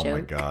saying a Oh joke.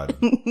 my God.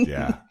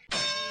 Yeah.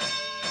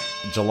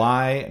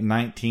 July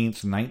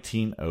 19th,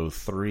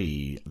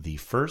 1903, the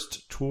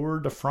first Tour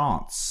de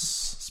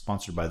France,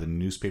 sponsored by the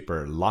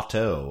newspaper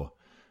Lotto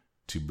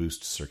to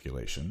boost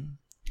circulation,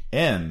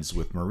 ends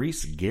with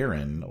Maurice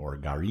Garin, or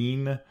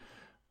Garin,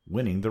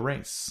 winning the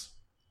race.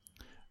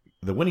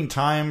 The winning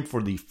time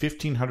for the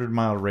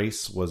 1,500-mile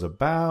race was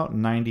about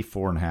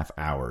 94.5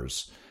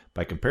 hours.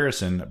 By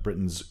comparison,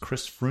 Britain's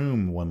Chris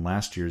Froome won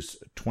last year's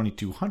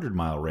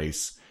 2,200-mile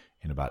race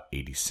in about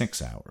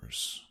 86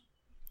 hours.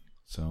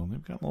 So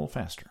they've gotten a little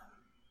faster.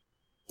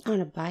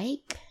 On a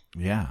bike?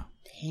 Yeah.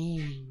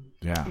 Dang.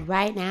 Yeah.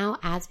 Right now,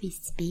 as we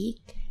speak,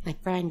 my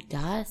friend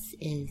Gus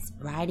is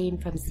riding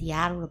from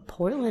Seattle to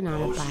Portland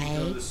on a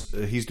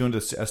bike. He's doing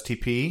this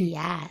STP?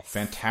 Yes.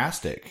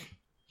 Fantastic.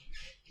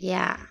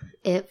 Yeah.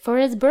 For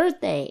his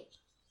birthday.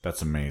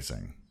 That's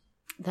amazing.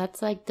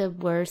 That's like the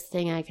worst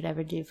thing I could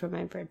ever do for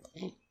my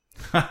birthday.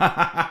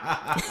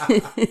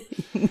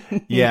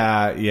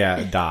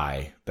 Yeah,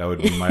 die. That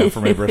would be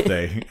for my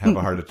birthday. Have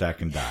a heart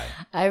attack and die.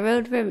 I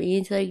rode from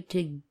East Lake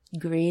to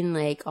Green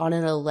Lake on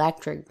an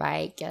electric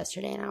bike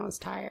yesterday and I was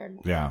tired.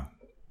 Yeah.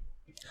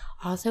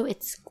 Also,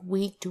 it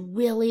squeaked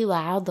really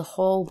loud the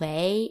whole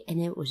way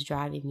and it was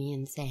driving me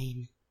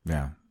insane.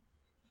 Yeah.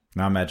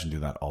 Now imagine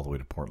doing that all the way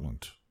to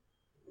Portland.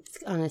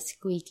 On a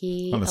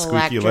squeaky,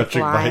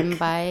 electric lime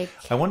bike.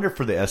 I wonder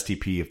for the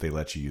STP if they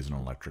let you use an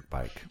electric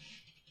bike.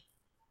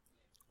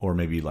 Or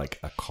maybe like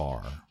a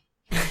car.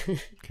 Can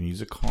you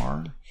use a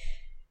car?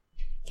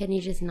 Can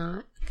you just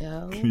not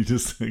go? Can you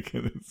just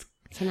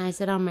Can I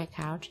sit on my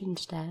couch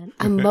instead?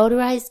 A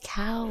motorized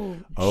couch.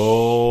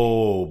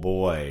 Oh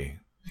boy.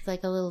 With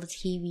like a little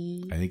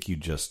TV. I think you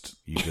just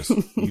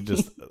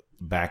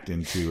backed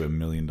into $1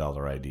 million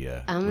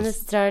idea. I'm going to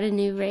start a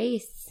new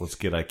race. Let's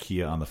get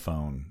IKEA on the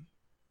phone.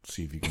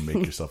 See if you can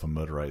make yourself a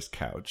motorized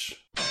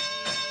couch.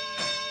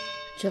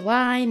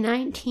 July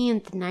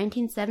 19th,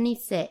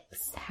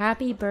 1976.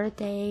 Happy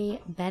birthday,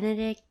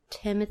 Benedict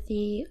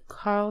Timothy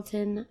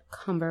Carlton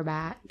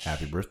Cumberbatch.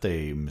 Happy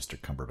birthday, Mr.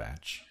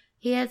 Cumberbatch.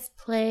 He has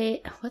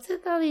played... What's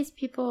with all these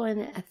people in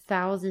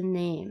 1,000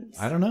 names?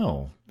 I don't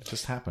know. It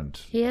just happened.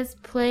 He has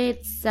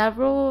played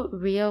several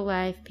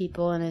real-life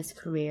people in his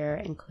career,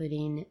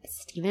 including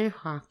Stephen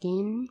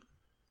Hawking,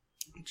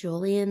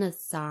 Julian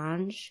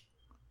Assange,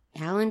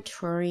 Alan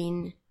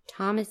Turing,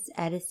 Thomas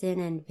Edison,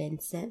 and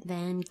Vincent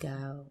van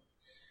Gogh.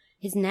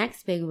 His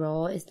next big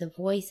role is the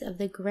voice of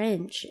the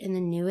Grinch in the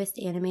newest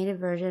animated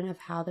version of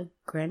How the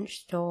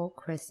Grinch Stole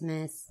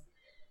Christmas,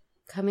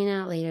 coming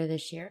out later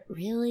this year.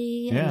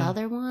 Really? Yeah.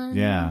 Another one?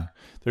 Yeah.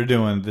 They're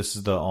doing, this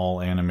is the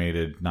all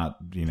animated, not,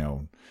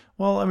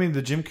 well, I mean,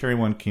 the Jim Carrey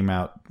one came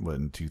out,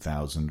 in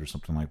 2000 or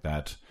something like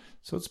that.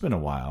 So it's been a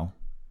while.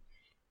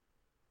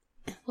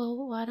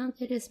 Well, why don't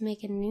they just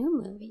make a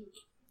new movie?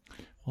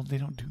 Well, they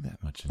don't do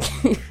that much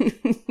anymore.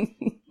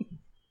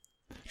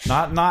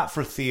 Not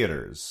for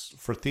theaters.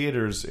 For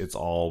theaters, it's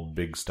all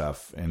big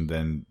stuff, and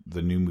then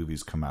the new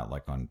movies come out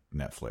like on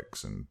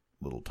Netflix and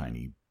little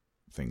tiny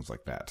things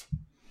like that.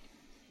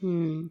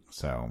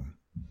 So,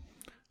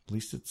 at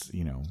least it's,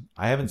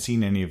 I haven't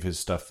seen any of his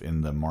stuff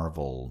in the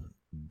Marvel,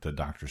 the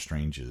Doctor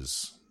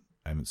Stranges.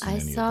 I haven't seen any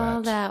of that. I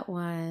saw that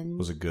one.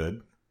 Was it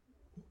good?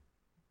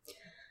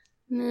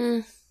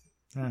 Meh.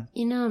 Yeah.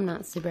 I'm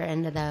not super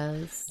into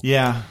those.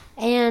 Yeah.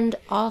 And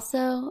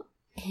also,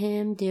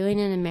 him doing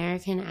an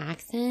American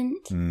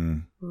accent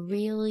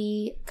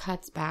really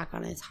cuts back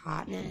on his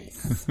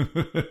hotness.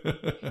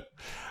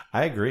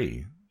 I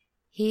agree.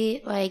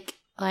 He, like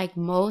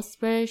most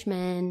British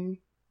men,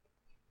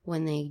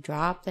 when they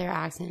drop their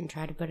accent and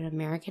try to put an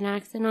American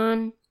accent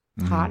on,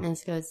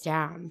 hotness goes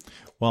down.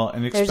 Well,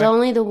 and there's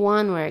only the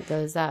one where it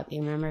goes up.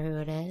 You remember who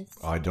it is?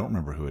 Oh, I don't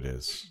remember who it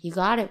is. You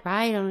got it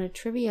right on a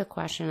trivia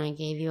question I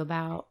gave you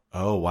about.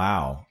 Oh,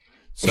 wow.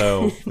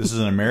 So this is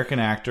an American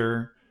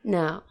actor.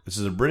 No. This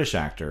is a British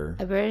actor.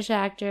 A British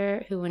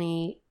actor who, when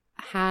he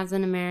has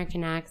an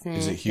American accent,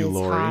 is it Hugh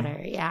Laurie?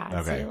 Hotter. Yeah,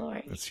 it's okay. Hugh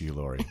Laurie. It's Hugh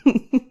Laurie.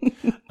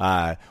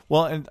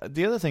 Well, and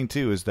the other thing,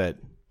 too, is that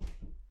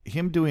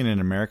him doing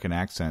an American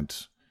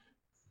accent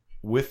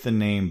with the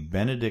name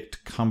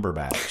Benedict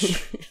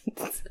Cumberbatch.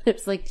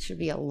 It's like should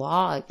be a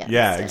law against it.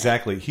 it.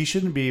 Exactly. He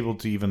shouldn't be able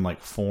to even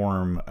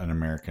form an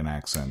American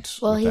accent.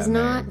 Well, with he's that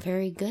not name.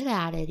 very good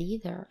at it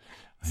either.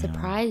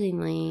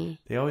 Surprisingly.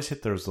 They always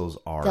hit those R's,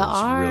 The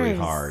R's really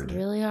hard.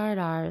 Really hard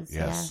R's.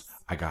 Yes.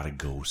 I gotta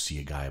go see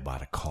a guy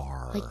about a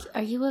car. Like,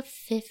 are you a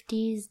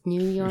 50s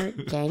New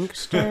York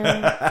gangster?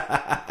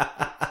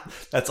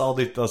 That's all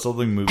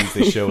the movies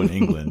they show in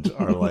England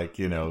are like,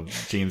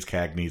 James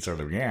Cagney sort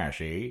of, yeah,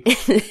 see?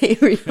 They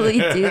really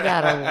do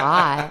that a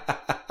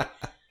lot.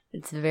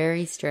 It's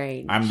very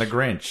strange. I'm the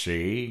Grinch,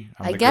 see?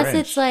 I guess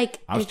it's like...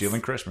 I'm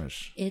stealing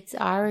Christmas. It's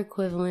our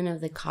equivalent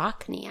of the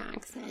Cockney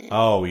accent.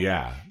 Oh,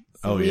 yeah.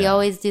 So we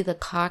always do the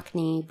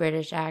Cockney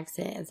British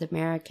accent as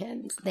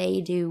Americans. They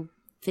do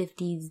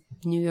 50s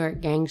New York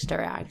gangster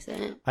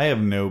accent. I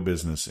have no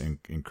business in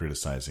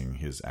criticizing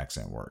his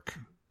accent work.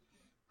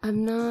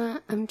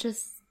 I'm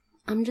just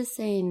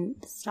saying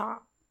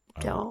stop.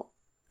 Don't.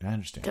 I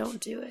understand. Don't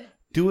do it.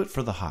 Do it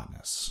for the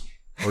hotness.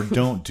 Or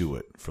don't do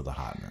it for the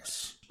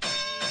hotness.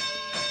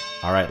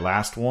 All right,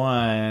 last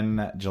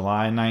one.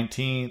 July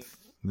 19th.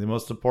 The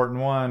most important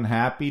one.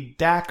 Happy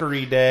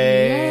Daiquiri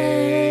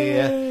Day.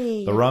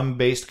 Yay. The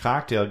rum-based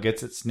cocktail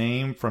gets its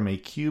name from a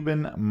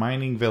Cuban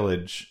mining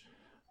village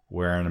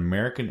where an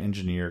American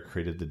engineer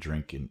created the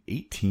drink in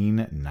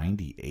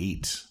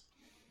 1898.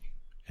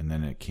 And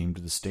then it came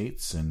to the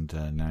States, and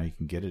now you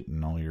can get it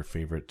in all your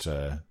favorite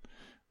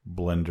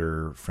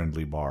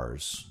blender-friendly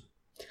bars.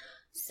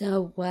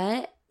 So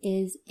what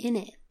is in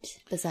it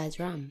besides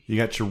rum? You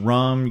got your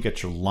rum, you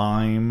got your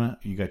lime,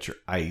 you got your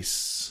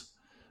ice.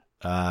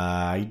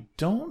 I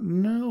don't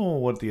know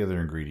what the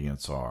other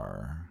ingredients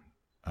are.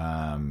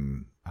 I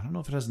don't know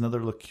if it has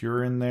another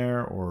liqueur in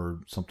there or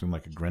something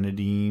like a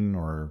grenadine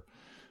or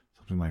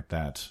something like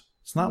that.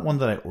 It's not one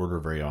that I order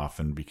very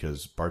often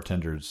because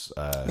bartenders...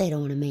 they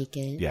don't want to make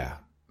it. Yeah.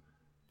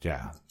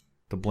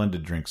 The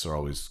blended drinks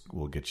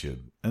will get you...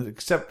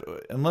 Except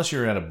unless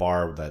you're at a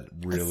bar that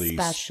really...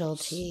 A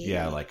specialty.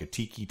 Yeah, like a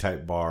tiki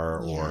type bar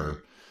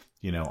or...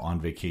 on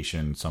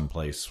vacation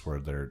someplace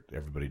where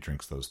everybody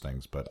drinks those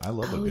things. But I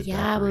love a good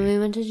daiquiri. When we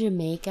went to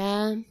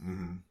Jamaica,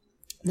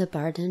 the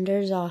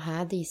bartenders all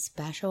had these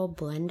special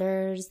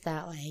blenders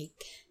that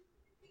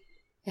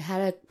it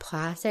had a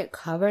plastic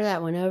cover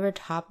that went over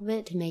top of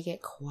it to make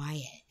it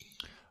quiet.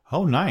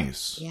 Oh,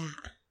 nice. Yeah,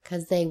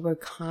 because they were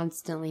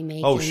constantly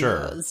making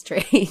those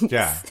drinks.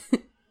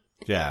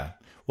 Yeah.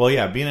 Well,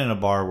 yeah, being in a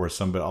bar where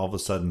all of a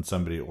sudden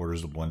somebody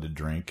orders a blended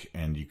drink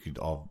and you could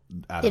all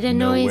out of nowhere. It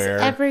annoys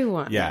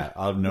everyone. Yeah,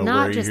 out of nowhere.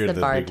 Not just you hear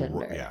the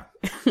bartender. Big, yeah,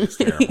 it's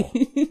terrible.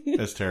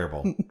 It's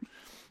terrible.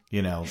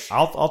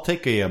 I'll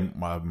take a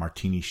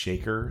martini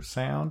shaker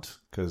sound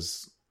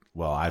because,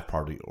 well, I've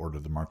probably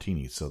ordered the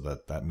martini, so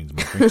that means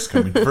my drink's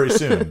coming very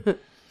soon.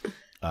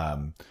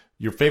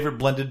 Your favorite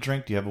blended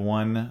drink? Do you have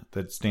one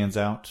that stands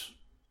out?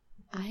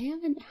 I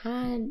haven't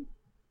had...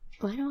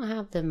 I don't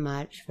have them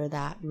much for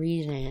that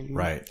reason.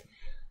 Right.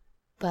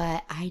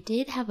 But I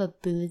did have a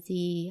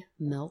boozy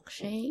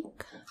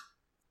milkshake,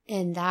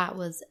 and that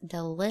was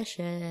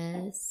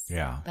delicious.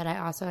 Yeah. But I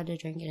also had to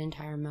drink an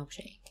entire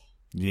milkshake.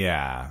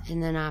 Yeah.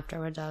 And then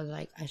afterwards, I was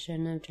like, I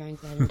shouldn't have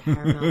drank that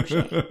entire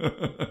milkshake.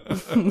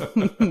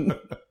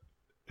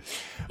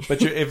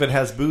 But if it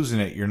has booze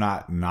in it, you're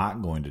not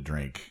going to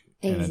drink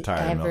an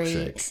entire milkshake.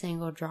 Every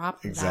single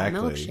drop of that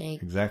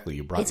milkshake.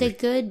 Exactly. It's a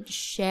good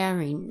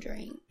sharing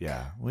drink.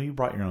 Yeah. Well, you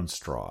brought your own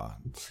straw.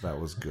 So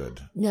that was good.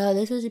 No,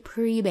 this was a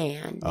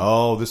pre-band.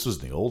 Oh, this was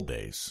the old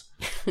days.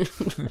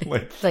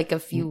 like a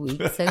few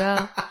weeks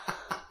ago.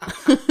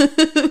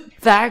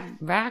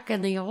 Back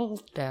in the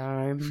old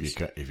times.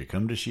 If you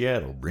come to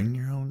Seattle, bring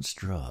your own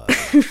straw.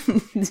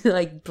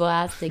 Like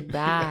plastic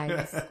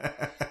bags.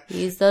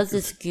 Use those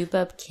to scoop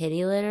up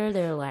kitty litter.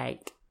 They're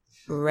like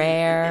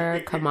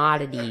rare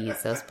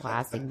commodities, those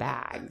plastic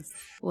bags.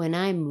 When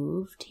I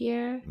moved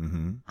here,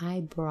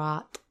 I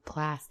brought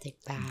plastic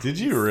bags. Did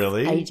you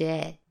really? I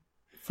did.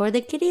 For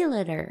the kitty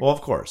litter. Well, of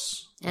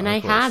course. And I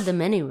had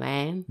them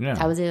anyway. Yeah.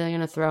 I was either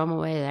going to throw them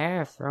away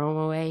there or throw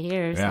them away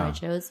here, so Yeah. I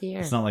chose here.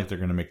 It's not like they're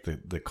going to make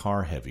the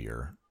car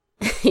heavier.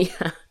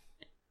 Yeah.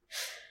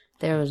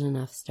 There was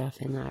enough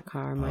stuff in that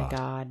car, my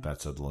God.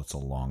 That's a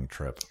long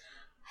trip.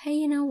 Hey,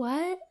 you know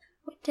what?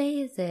 What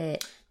day is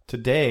it?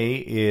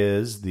 Today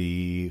is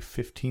the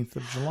 15th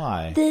of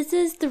July. This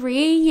is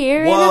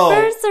 3-year Whoa,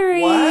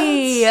 anniversary. what?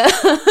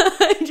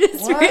 I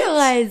just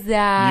realized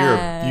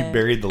that. You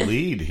buried the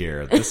lead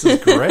here. This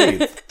is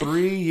great.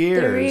 3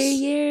 years. 3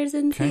 years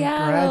in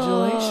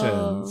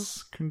Seattle.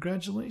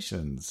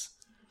 Congratulations.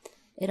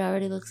 It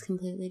already looks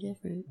completely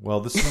different. Well,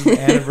 this is an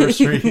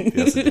anniversary.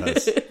 Yes, it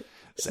does.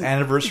 It's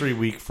anniversary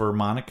week for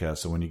Monica.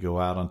 So when you go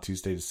out on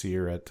Tuesday to see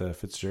her at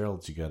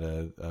Fitzgerald's, you got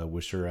to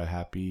wish her a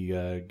happy,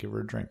 give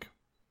her a drink.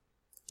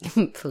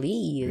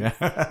 Please.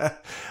 Yeah.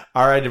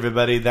 All right,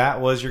 everybody.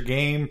 That was your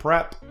game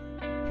prep.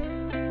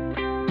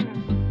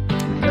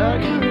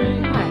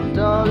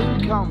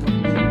 Darling, come with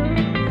me.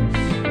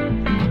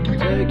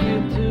 Take you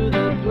to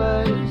the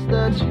place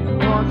that you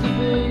want to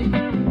be.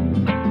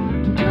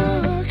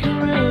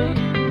 Darkening,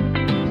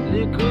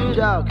 liquid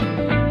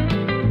alchemy.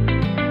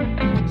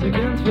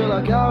 Seconds feel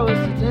like hours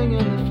sitting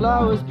in the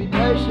flowers. Be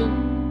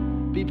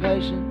patient, be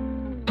patient.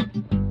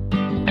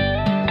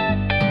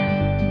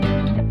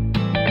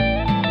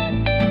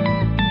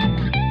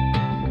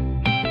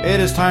 It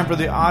is time for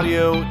the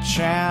audio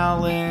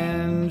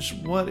challenge.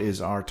 What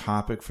is our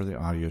topic for the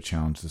audio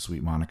challenge this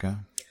week,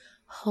 Monica?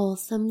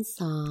 Wholesome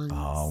songs.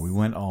 Oh, we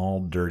went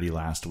all dirty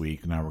last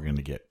week. Now we're going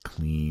to get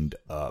cleaned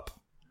up.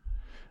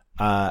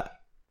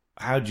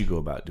 How'd you go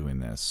about doing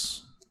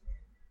this?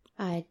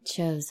 I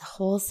chose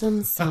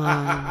wholesome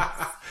songs.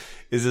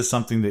 Is this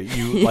something that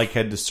you like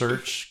had to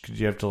search? Could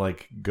you have to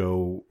like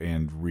go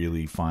and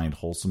really find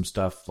wholesome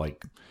stuff?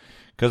 Like,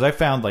 because I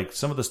found like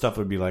some of the stuff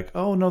would be like,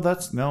 oh no,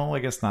 I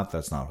guess not.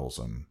 That's not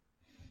wholesome.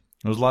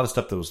 There was a lot of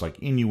stuff that was like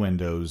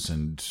innuendos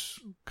and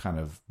kind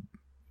of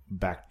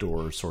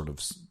backdoor sort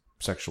of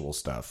sexual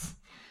stuff.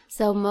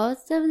 So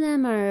most of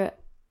them are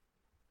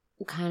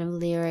kind of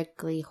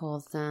lyrically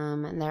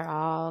wholesome, and they're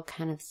all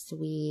kind of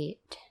sweet.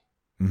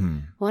 Mm-hmm.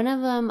 One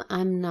of them,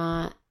 I'm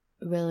not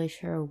really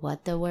sure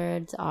what the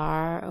words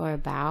are or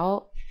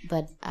about,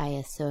 but I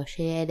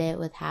associate it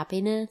with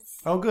happiness.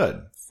 Oh,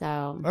 good.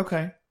 So,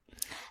 Okay.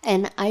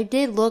 and I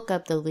did look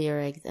up the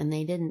lyrics, and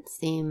they didn't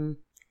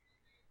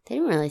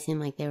really seem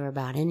like they were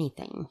about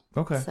anything.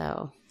 Okay.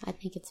 So I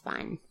think it's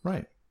fine.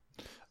 Right.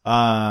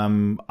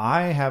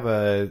 I have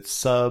a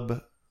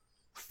sub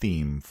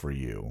theme for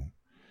you.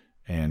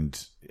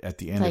 And at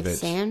the end Like of it,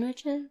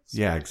 sandwiches?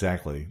 yeah,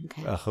 exactly.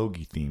 Okay. A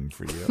hoagie theme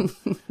for you.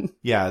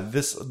 Yeah,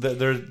 these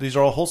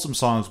are all wholesome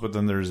songs, but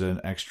then there's an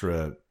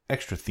extra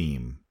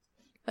theme.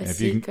 A And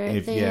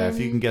secret theme? if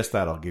you can guess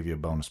that, I'll give you a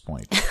bonus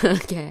point.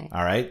 Okay.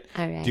 All right.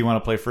 All right. Do you want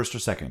to play first or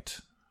second?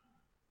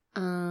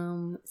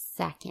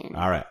 Second.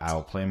 All right, I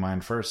will play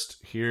mine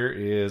first. Here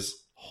is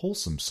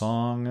wholesome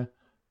song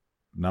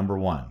number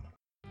 1.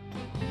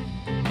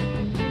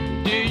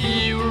 Do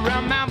you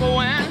remember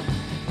when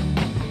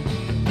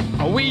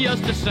we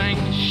used to sing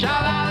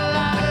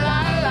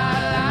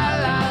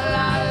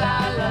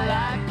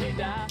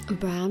sha-la-la-la-la-la-la-la-la-la-la?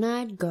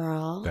 Brown-eyed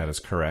girl, That is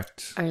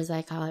correct. or as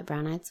I call it,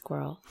 brown-eyed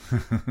squirrel.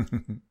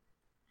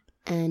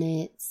 And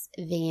it's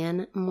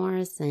Van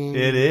Morrison.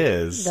 It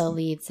is. The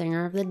lead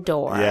singer of The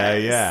Doors.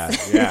 Yeah.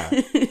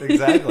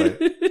 Exactly.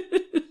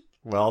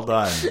 Well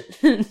done.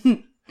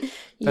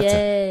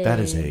 Yay. That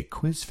is a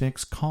Quiz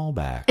Fix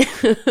callback.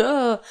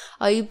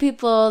 All you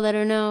people that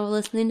are now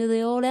listening to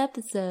the old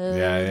episodes.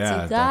 Yeah. You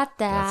got that.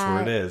 That's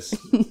where it is.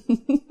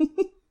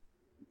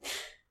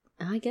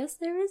 I guess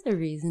there is a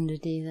reason to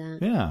do that.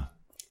 Yeah.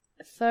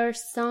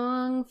 First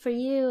song for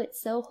you.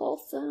 It's so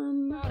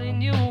wholesome.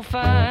 And you'll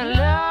find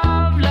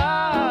love,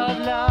 love,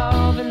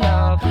 love, and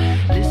love.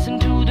 Listen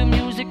to the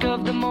music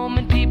of the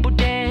moment. People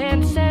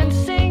dance and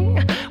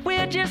sing.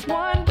 We're just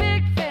one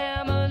big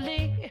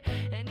family.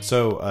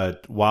 So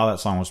while that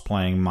song was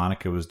playing,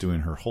 Monica was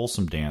doing her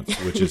wholesome dance,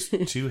 which is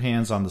 2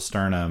 hands on the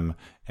sternum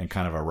and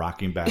kind of a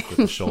rocking back with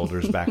the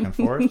shoulders back and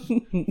forth.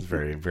 It's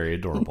very, very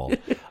adorable.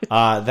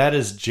 That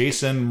is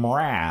Jason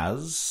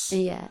Mraz.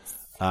 Yes.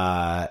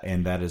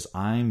 And that is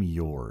I'm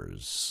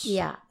Yours.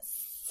 Yes.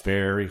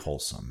 Very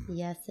wholesome.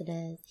 Yes, it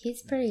is.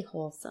 He's pretty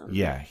wholesome.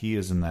 Yeah, he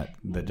is in that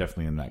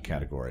definitely in that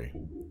category.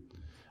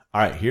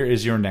 All right, here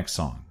is your next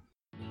song.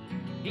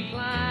 He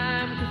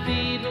climbed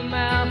Cathedral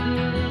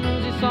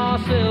Mountain. He saw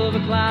silver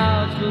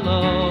clouds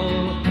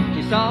below.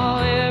 He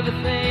saw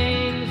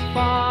everything as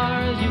far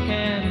as you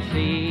can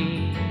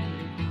see.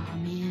 Oh,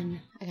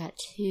 man. I got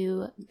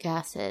 2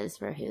 guesses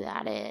for who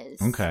that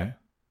is. Okay.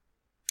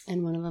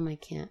 And one of them I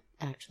can't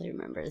actually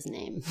remember his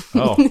name.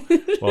 Oh,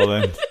 well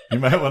then you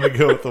might want to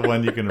go with the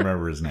one you can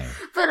remember his name.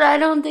 But I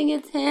don't think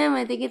it's him.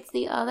 I think it's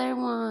the other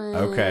one.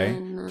 Okay.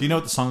 Do you know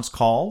what the song's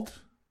called?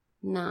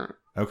 Nah.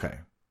 Okay.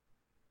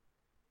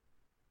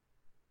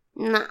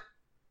 Nah.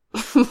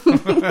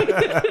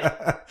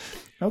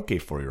 Okay,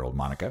 4-year-old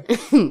Monica.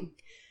 Oh,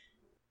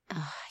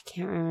 I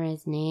can't remember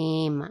his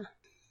name.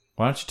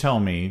 Why don't you tell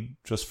me,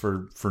 just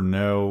for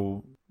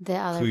no... The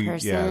other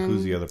person. Yeah,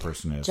 who's the other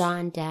person is?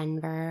 John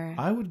Denver.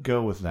 I would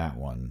go with that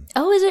one.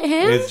 Oh, is it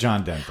him? It's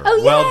John Denver.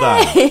 Oh, Well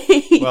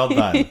yay! done. Well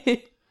done.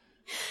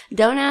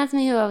 Don't ask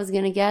me who I was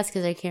going to guess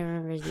because I can't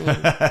remember his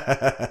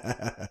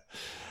name.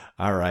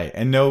 All right.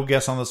 And no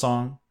guess on the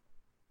song?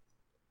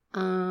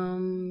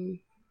 No,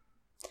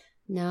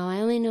 I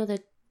only know the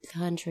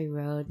Country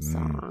Road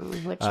song,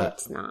 which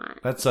it's not.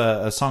 That's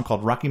a song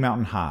called Rocky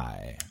Mountain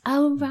High.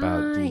 Oh,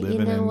 about right. You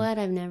living know in- what?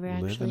 I've never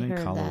actually Living in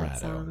heard Colorado. that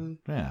song.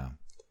 Yeah.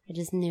 I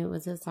just knew it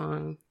was a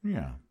song.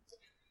 Yeah.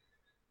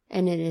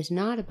 And it is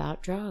not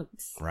about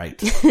drugs. Right.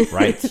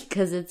 Right.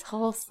 Because it's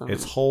wholesome.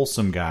 It's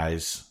wholesome,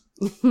 guys.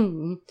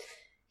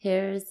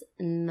 Here's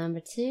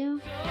number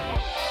 2.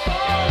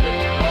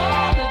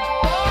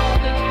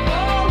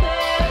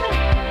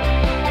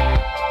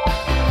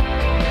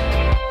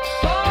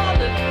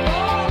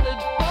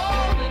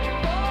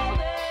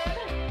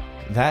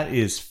 That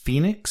is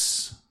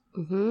Phoenix.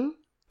 Mm-hmm.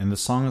 And the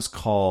song is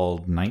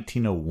called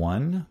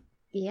 1901.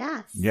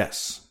 Yes.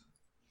 Yes.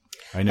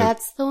 I know.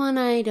 That's the one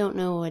I don't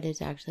know what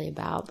it's actually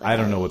about. But I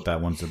don't know what that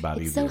one's about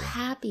it's either. so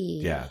happy.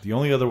 Yeah. The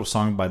only other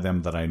song by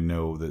them that I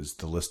know is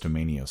the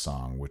Listomania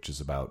song, which is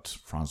about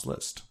Franz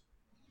Liszt.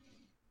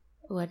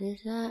 What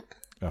is that?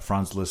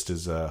 Franz Liszt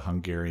is a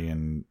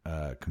Hungarian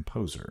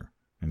composer.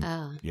 And,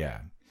 Oh. Yeah.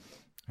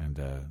 And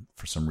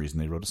for some reason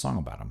they wrote a song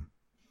about him.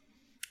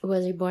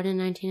 Was he born in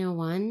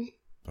 1901?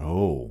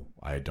 Oh,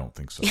 I don't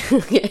think so.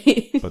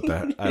 Okay. But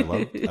that I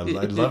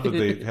love that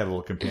they had a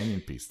little companion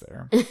piece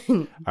there.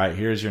 All right,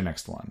 here's your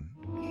next one.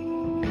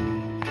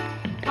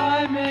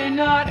 I may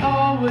not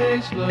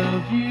always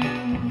love you,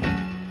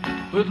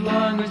 But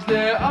long as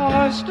there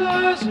are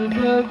stars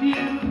above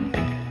you,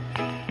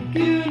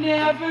 you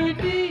never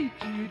need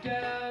to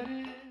doubt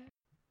it.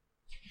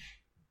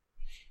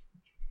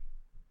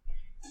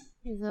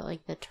 Is it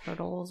like the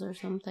Turtles or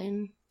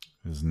something?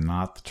 It is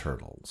not the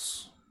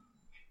Turtles.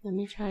 Let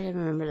me try to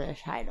remember the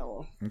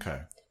title.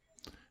 Okay.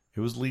 It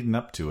was leading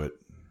up to it.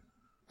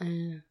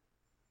 You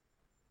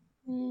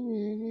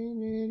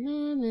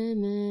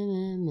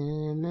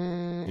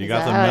You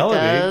got the melody.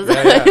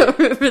 I don't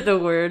remember the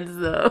words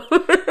though.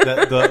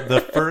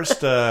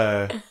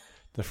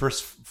 The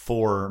first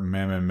four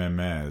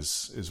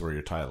memes is where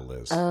your title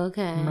is.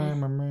 Okay.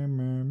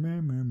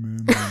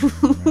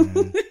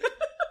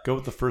 Go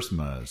with the first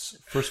muzz.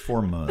 First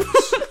four muzz.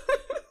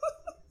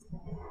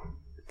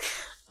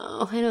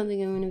 Oh, I don't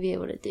think I'm going to be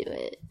able to do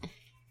it.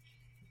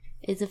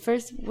 Is the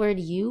first word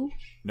you?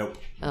 Nope.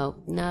 Oh,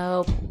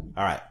 no.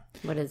 All right.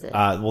 What is it?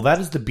 Well, that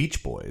is the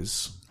Beach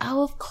Boys.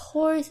 Oh, of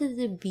course it's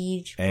the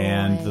Beach Boys.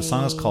 And the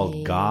song is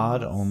called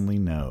God Only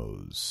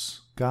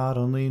Knows. God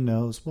only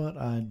knows what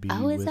I'd be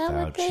without you. Oh, is that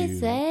what they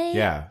say?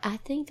 Yeah. I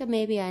think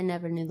maybe I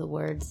never knew the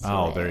words to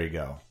Oh, it. there you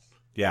go.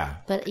 Yeah.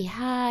 But yeah,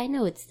 I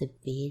know it's the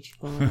Beach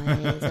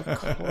Boys, of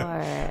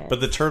course. But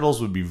the Turtles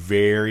would be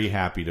very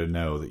happy to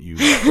know that you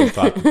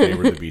thought that they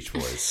were the Beach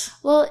Boys.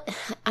 Well,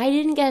 I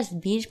didn't guess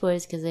Beach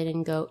Boys because they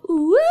didn't go,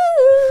 ooh.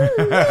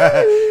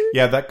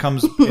 Yeah, that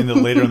comes in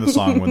later in the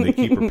song when they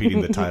keep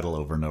repeating the title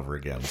over and over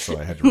again. So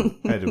I had to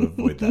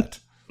avoid that.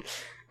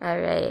 All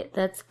right,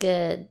 that's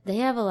good. They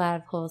have a lot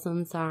of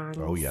wholesome songs.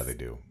 Oh, yeah, they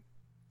do.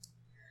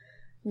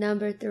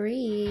 Number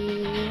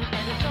 3. And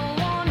I don't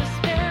wanna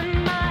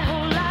spend my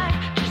whole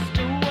life just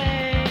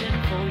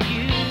waiting for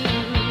you.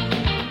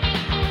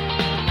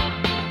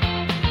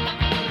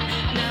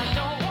 Now I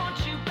don't want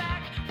you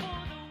back for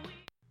the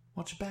week.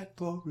 Want you back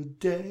for a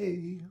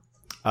day.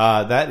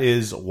 That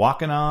is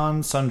Walking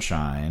on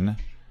Sunshine,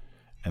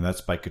 and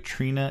that's by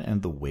Katrina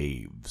and the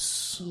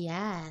Waves.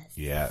 Yes.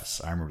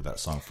 Yes, I remember that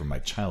song from my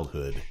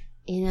childhood.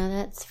 You know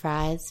that's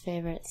Fry's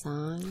favorite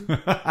song?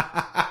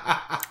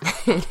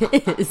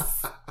 It is.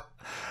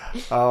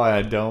 Oh,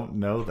 I don't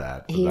know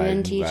that. He but even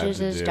I'm glad teaches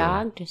to his do.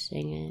 dog to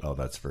sing it. Oh,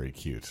 that's very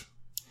cute.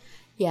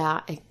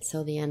 Yeah,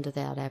 so the end of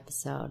that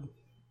episode.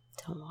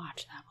 Don't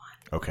watch that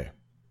one.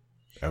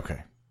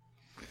 Okay.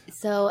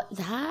 So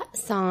that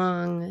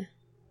song,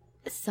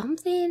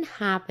 something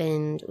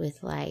happened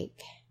with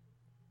like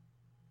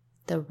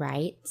the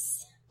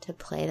rights to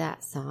play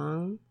that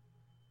song.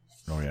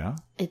 Oh, yeah?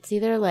 It's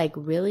either like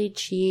really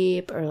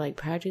cheap or like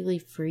practically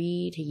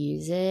free to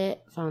use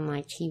it on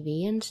like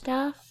TV and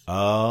stuff.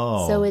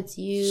 Oh. So it's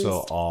used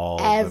all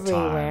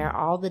everywhere the time.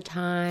 all the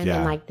time. Yeah.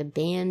 And like the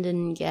band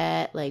didn't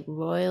get like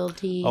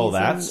royalties. Oh,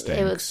 that and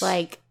stinks. It was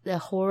like a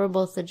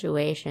horrible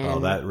situation. Oh,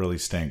 that really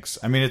stinks.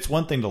 I mean, it's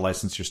one thing to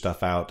license your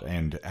stuff out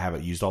and have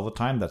it used all the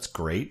time. That's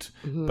great.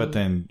 But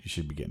then you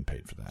should be getting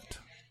paid for that.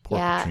 Poor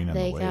Yeah, Katrina and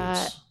they the Waves.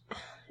 got-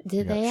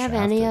 Did got they have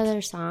any shafted.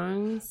 other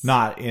songs?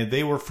 Not,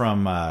 they were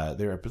from, I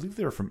believe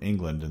they were from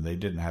England, and they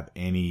didn't have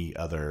any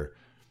other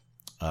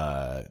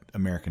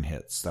American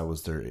hits. That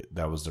was their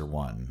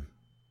one.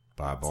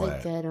 It's a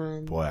good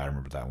one. Boy, I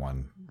remember that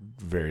one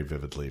very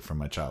vividly from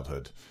my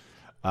childhood.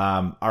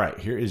 All right,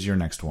 here is your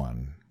next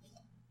one.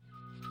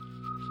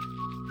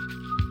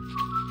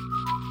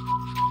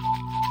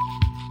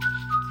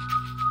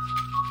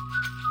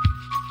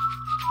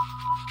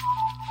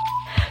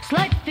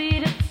 Slide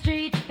feet up the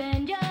street,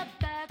 bend your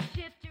back,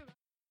 shift your...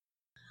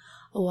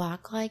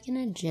 Walk Like an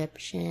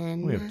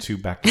Egyptian. We have two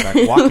back-to-back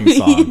walking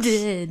songs. You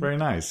did. Very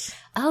nice.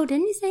 Oh,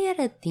 didn't you say it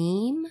had a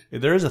theme?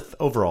 There is an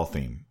overall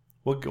theme.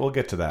 We'll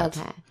get to that.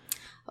 Okay.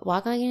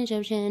 Walk Like an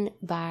Egyptian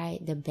by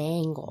the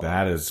Bangles.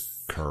 That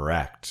is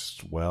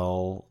correct.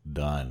 Well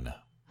done.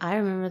 I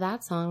remember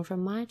that song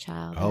from my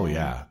childhood. Oh,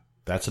 yeah.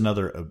 That's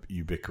another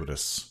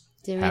ubiquitous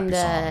Doing happy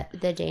song.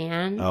 the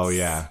dance. Oh,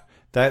 yeah.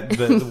 That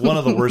one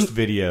of the worst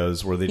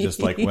videos where they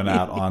just like went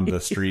out on the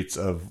streets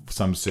of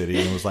some city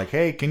and was like,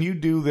 "Hey, can you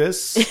do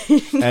this?"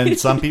 And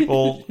some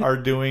people are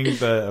doing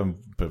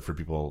but for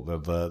people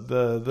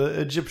the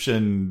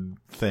Egyptian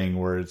thing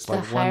where it's The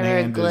like one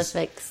hand is,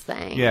 hieroglyphics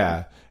thing.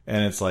 yeah,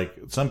 and it's like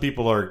some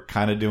people are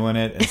kind of doing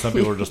it, and some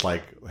people are just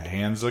like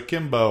hands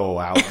akimbo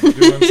out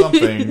doing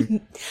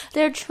something.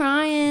 They're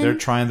trying. They're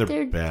trying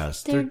their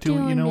best. They're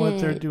doing. You know what?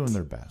 They're it. doing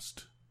their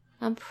best.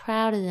 I'm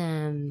proud of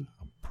them.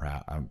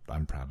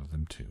 I'm proud of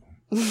them too.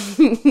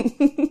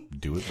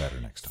 Do it better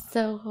next time.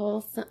 So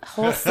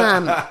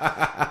wholesome.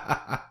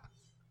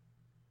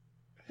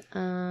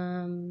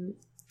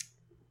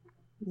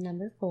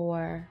 Number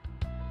 4.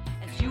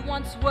 As you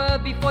once were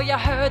before you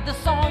heard the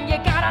song, you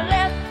gotta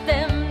let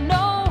them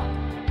know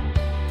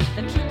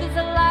the truth is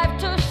alive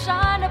to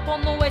shine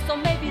upon the way, so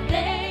maybe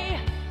they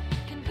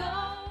can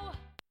go.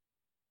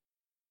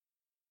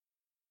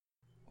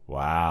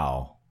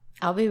 Wow.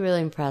 I'll be really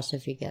impressed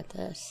if you get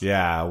this.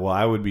 Yeah, well,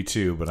 I would be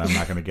too, but I'm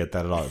not going to get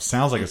that at all. It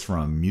sounds like it's from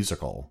a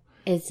musical.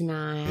 It's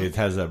not. It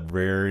has a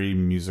very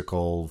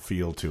musical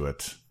feel to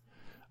it.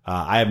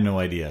 I have no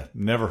idea.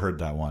 Never heard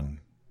that one.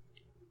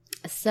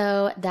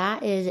 So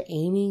that is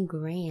Amy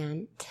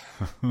Grant,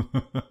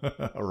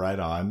 Right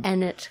on.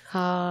 and it's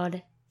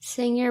called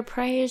Sing Your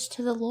Praise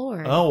to the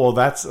Lord. Oh, well,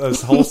 that's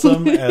as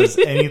wholesome as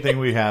anything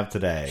we have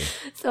today.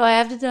 So I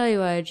have to tell you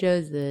why I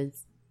chose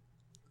this.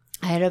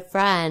 I had a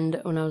friend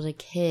when I was a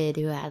kid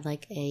who had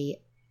like a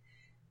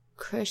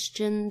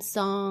Christian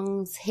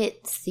songs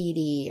hit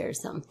CD or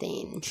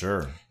something.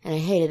 Sure. And I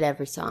hated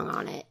every song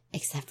on it,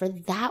 except for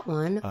that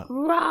one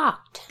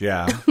rocked.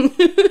 Yeah.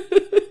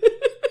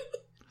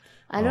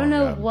 I don't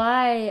know God.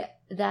 why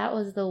that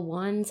was the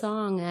one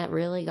song that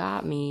really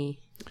got me.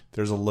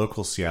 There's a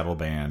local Seattle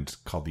band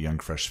called the Young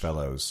Fresh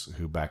Fellows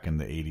who back in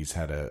the 80s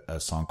had a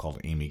song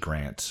called Amy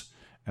Grant.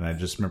 And I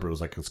just remember it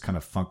was like this kind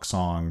of funk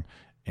song.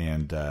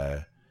 And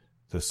the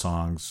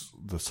song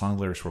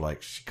lyrics were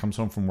like, she comes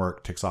home from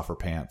work, takes off her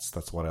pants.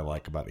 That's what I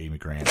like about Amy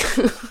Grant.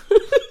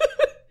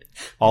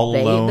 All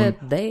alone,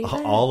 baby.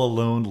 all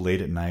alone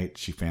late at night,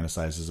 she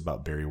fantasizes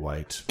about Barry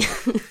White.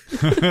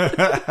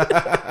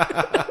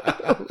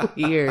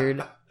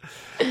 Weird. All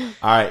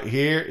right,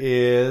 here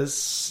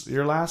is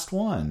your last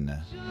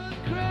one.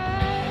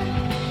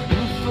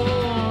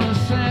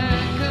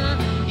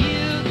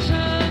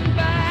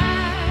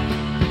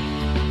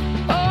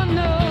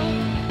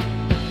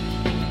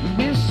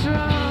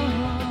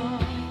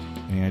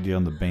 Any idea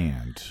on the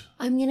band?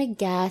 I'm going to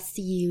guess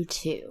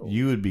U2.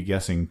 You would be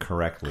guessing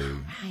correctly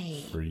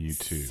Right. for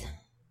U2.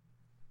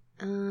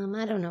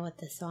 I don't know what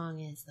the song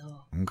is,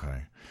 though.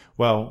 Okay.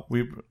 Well,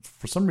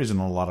 for some reason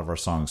a lot of our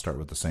songs start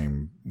with the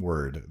same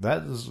word.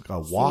 That is a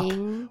walk.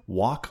 Sing?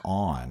 Walk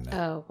on.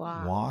 Oh,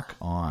 wow. Walk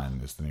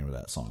on is the name of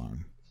that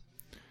song.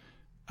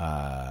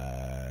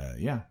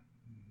 Yeah.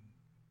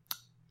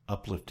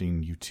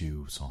 Uplifting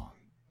U2 song.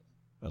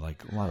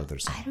 Like a lot of their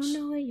songs. I don't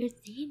know what your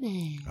theme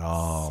is.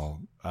 Oh.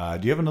 Do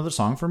you have another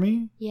song for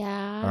me?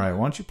 Yeah. All right. Why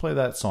don't you play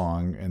that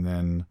song and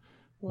then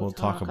we'll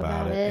talk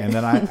about it. it. And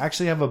then I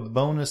actually have a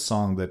bonus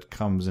song that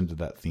comes into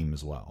that theme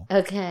as well.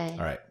 Okay.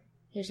 All right.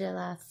 Here's your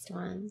last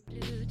one.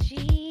 Blue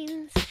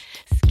jeans,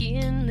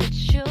 skin that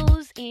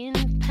shows in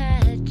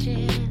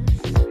patches.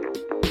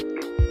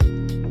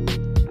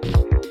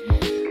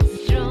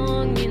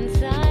 Strong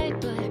inside,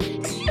 but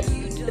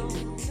you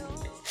don't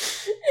know.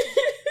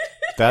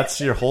 That's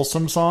your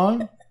wholesome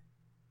song?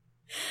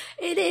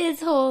 It is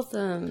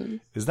wholesome.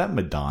 Is that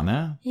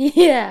Madonna?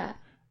 Yeah.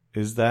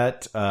 Is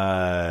that,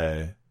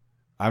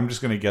 I'm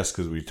just going to guess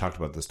because we talked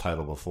about this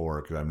title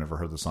before because I've never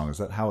heard the song. Is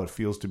that How It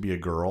Feels to Be a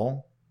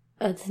Girl?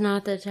 It's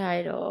not the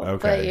title,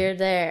 Okay. but you're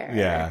there.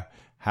 Yeah.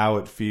 How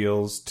It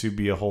Feels to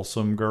Be a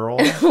Wholesome Girl?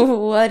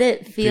 What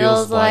it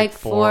feels like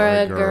for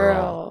a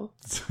girl.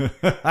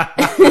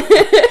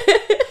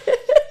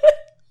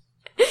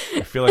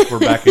 I feel like we're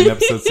back in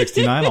episode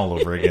 69 all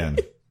over again.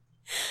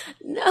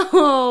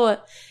 No,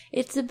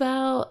 it's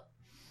about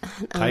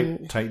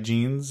Tight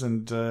jeans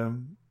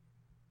and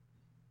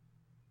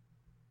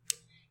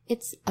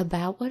it's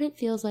about what it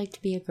feels like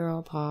to be a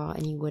girl, Paul,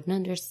 and you wouldn't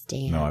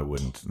understand. no, I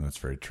wouldn't. And that's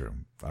very true.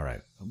 All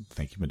right.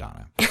 Thank you,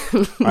 Madonna.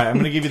 All right, I'm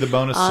going to give you the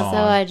bonus Also, song.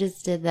 I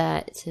just did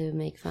that to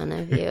make fun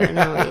of you,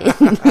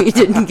 and we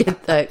didn't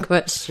get that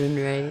question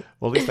right.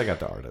 Well, at least I got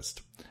the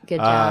artist. Good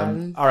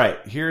job. All right,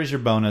 here is your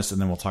bonus,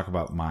 and then we'll talk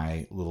about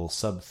my little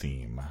sub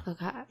theme.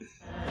 Okay.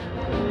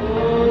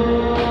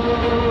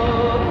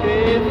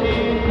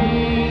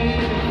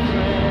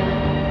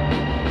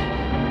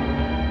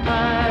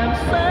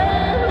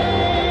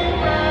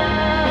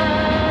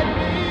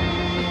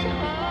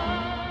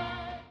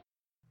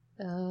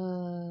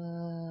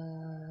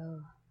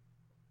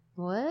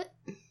 What?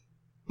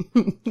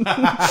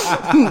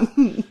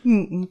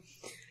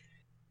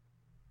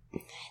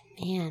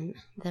 Man,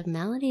 the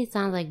melody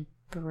sounds like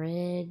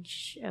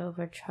Bridge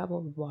Over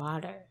Troubled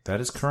Water. That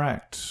is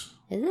correct.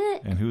 Is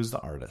it? And who's the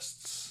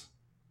artists?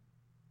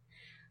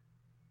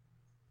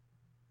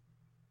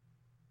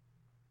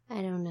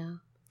 I don't know.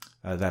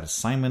 That is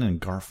Simon and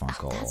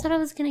Garfunkel. That's what I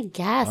was gonna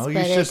guess, Oh, you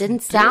but it just didn't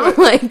do sound it.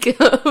 like him.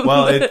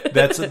 Well,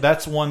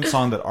 that's one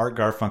song that Art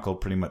Garfunkel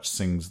pretty much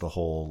sings the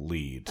whole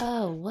lead.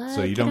 Oh, what?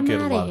 So you don't him get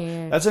a outta lot.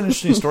 here. That's an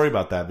interesting story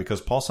about that because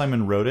Paul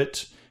Simon wrote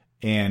it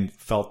and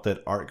felt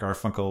that Art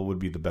Garfunkel would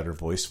be the better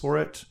voice for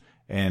it,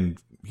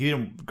 and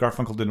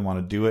Garfunkel didn't want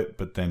to do it,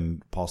 but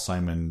then Paul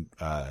Simon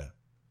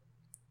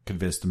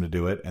convinced him to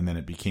do it, and then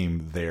it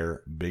became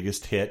their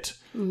biggest hit.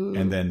 Mm-hmm.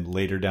 And then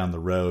later down the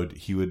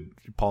road,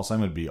 Paul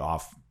Simon would be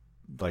off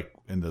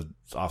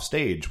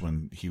stage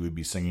when he would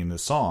be singing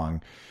this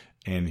song,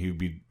 and he would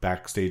be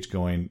backstage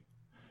going,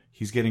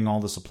 he's getting all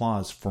this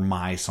applause for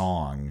my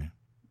song.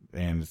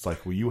 And it's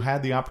like, well, you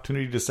had the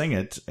opportunity to sing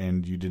it,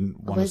 and you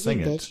didn't want to sing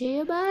Was he it.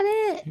 bitchy about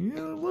it?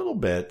 Yeah, a little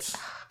bit.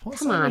 Paul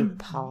Come Simon- on,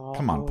 Paul.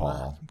 Come on,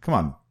 Paul. Come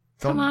on.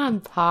 Come on,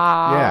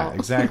 Paul. Yeah,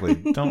 exactly.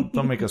 Don't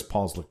make us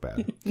Pauls look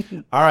bad.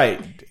 All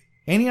right.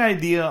 Any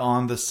idea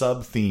on the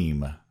sub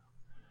theme?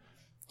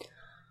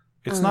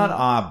 It's not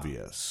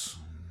obvious.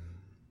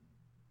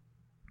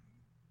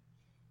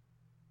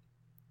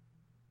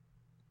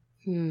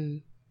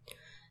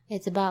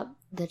 It's about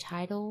the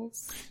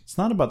titles. It's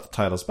not about the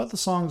title. It's about the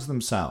songs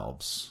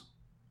themselves.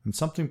 and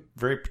something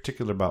very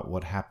particular about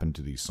what happened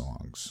to these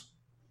songs.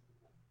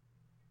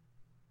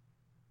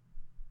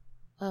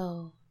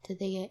 Oh, did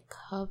they get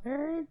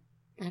covered?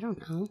 I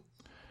don't know.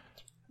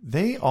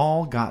 They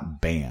all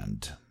got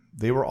banned.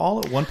 They were all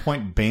at one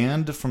point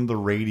banned from the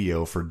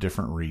radio for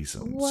different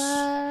reasons.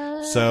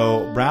 What?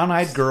 So Brown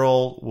Eyed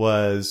Girl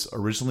was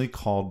originally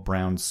called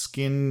Brown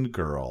Skinned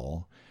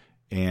Girl.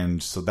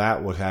 And so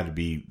that would had to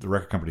be, the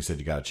record company said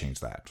you got to change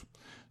that.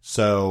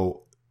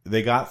 So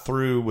they got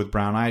through with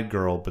Brown Eyed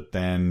Girl, but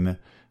then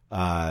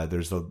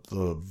there's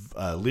the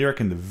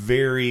lyric in the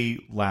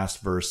very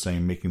last verse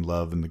saying making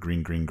love in the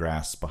green, green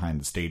grass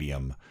behind the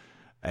stadium.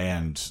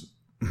 And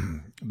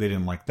they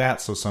didn't like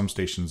that, so some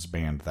stations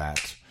banned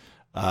that.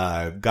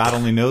 God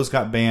Only Knows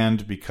got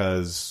banned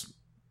because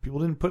people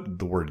didn't put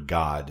the word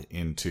God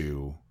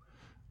into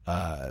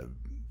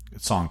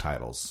song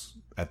titles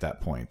at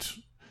that point.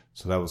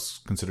 So that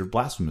was considered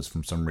blasphemous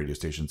from some radio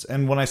stations.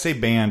 And when I say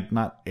banned,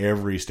 not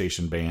every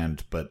station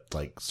banned, but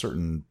like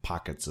certain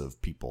pockets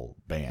of people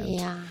banned.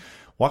 Yeah.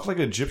 Walk Like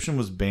an Egyptian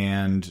was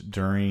banned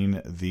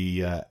during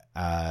the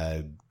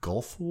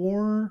Gulf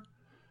War.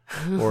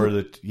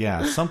 Or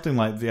something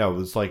like, it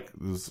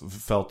was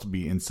felt to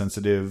be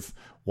insensitive.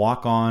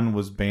 Walk On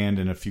was banned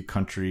in a few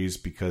countries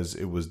because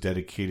it was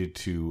dedicated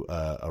to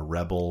a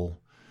rebel.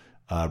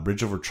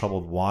 Bridge Over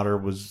Troubled Water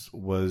was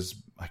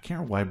I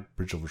can't remember why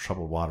Bridge Over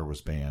Troubled Water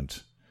was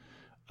banned.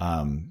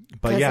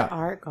 But yeah,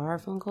 Art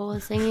Garfunkel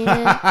was singing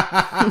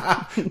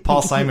it.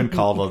 Paul Simon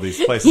called all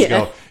these places.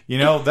 Go,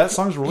 that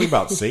song's really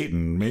about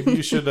Satan. Maybe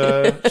you should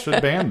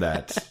ban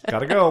that.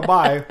 Gotta go.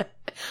 Bye.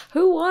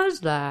 Who was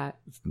that?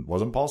 It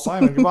wasn't Paul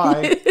Simon.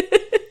 Goodbye.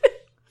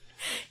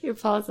 Your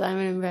Paul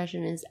Simon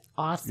impression is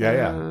awesome.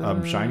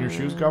 Yeah. Shine your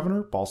shoes,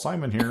 Governor. Paul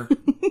Simon here.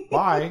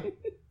 Bye.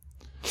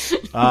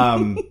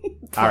 All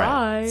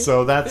right.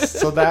 So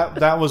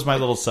that was my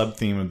little sub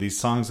theme of these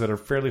songs that are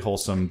fairly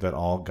wholesome that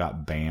all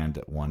got banned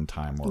at one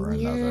time or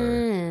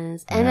another.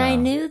 Yes. And I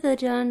knew the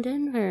John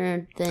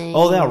Denver thing.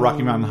 Oh, yeah.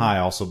 Rocky Mountain High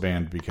also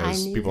banned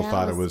because people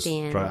thought it was.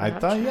 banned. I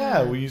thought,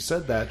 you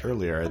said that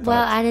earlier.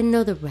 I didn't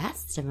know the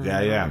rest of them.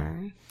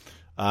 Yeah.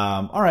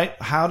 All right.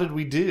 How did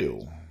we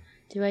do?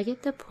 Do I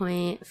get the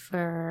point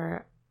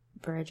for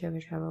Bridge Over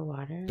Troubled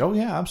Water? Oh,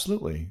 yeah,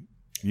 absolutely.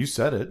 You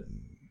said it.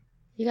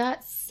 You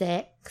got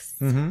 6.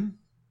 Mm-hmm.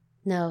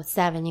 No,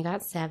 7. You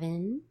got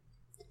 7.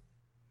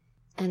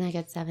 And I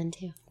got 7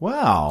 too.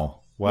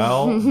 Wow.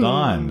 Well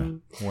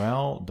done.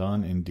 Well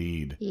done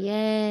indeed.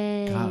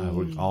 Yay.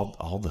 God,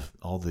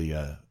 all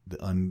the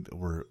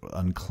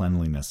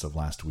uncleanliness of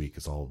last week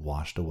is all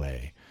washed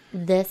away.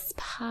 This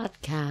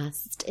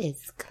podcast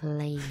is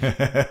clean.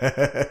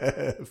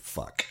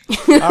 Fuck.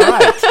 All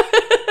right.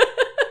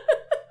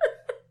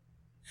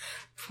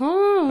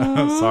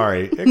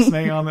 Sorry.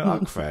 Ixnay on the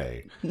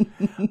Ukfe.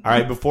 All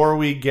right. Before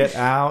we get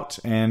out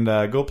and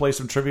go play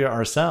some trivia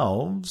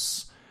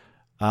ourselves,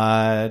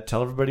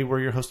 tell everybody where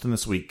you're hosting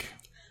this week.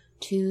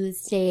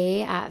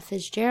 Tuesday at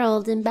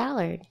Fitzgerald in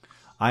Ballard.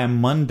 I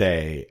am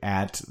Monday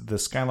at the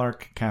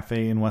Skylark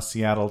Cafe in West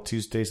Seattle,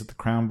 Tuesdays at the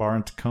Crown Bar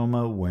in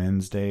Tacoma,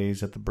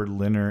 Wednesdays at the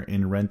Berliner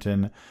in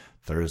Renton,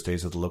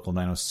 Thursdays at the Local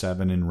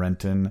 907 in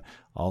Renton.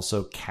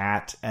 Also,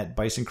 Cat at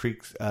Bison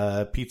Creek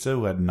Pizza,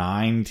 who had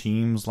 9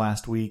 teams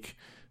last week.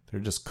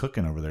 They're just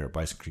cooking over there at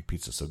Bison Creek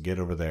Pizza, so get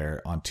over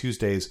there on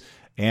Tuesdays.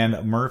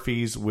 And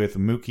Murphy's with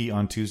Mookie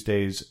on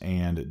Tuesdays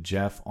and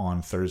Jeff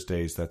on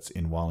Thursdays. That's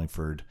in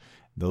Wallingford.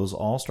 Those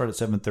all start at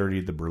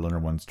 7:30. The Berliner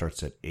one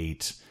starts at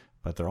 8.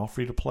 But they're all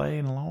free to play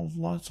and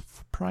lots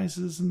of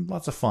prizes and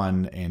lots of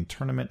fun and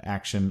tournament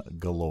action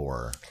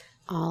galore.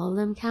 All of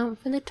them count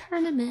for the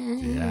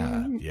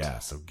tournament. Yeah.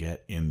 So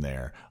get in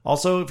there.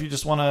 Also, if you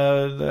just want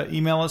to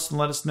email us and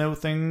let us know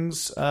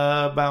things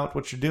about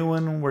what you're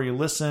doing, where you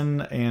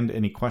listen, and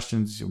any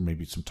questions, or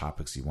maybe some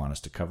topics you want us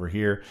to cover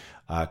here,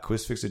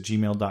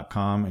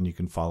 quizfix@gmail.com. And you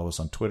can follow us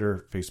on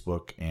Twitter,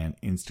 Facebook, and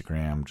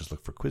Instagram. Just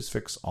look for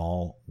Quizfix,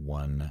 all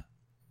one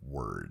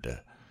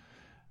word.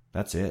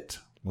 That's it.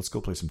 Let's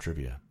go play some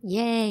trivia.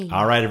 Yay.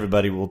 All right,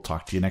 everybody. We'll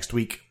talk to you next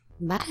week.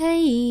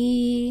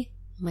 Bye.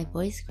 My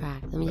voice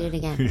cracked. Let me do it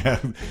again. Yeah.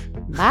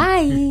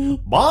 Bye.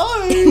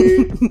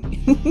 Bye.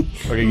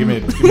 Okay, give me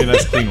a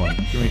nice clean one.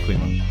 Give me a clean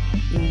one.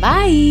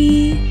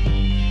 Bye.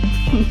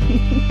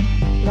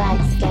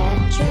 Let's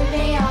get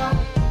trivial,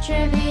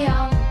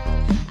 trivial.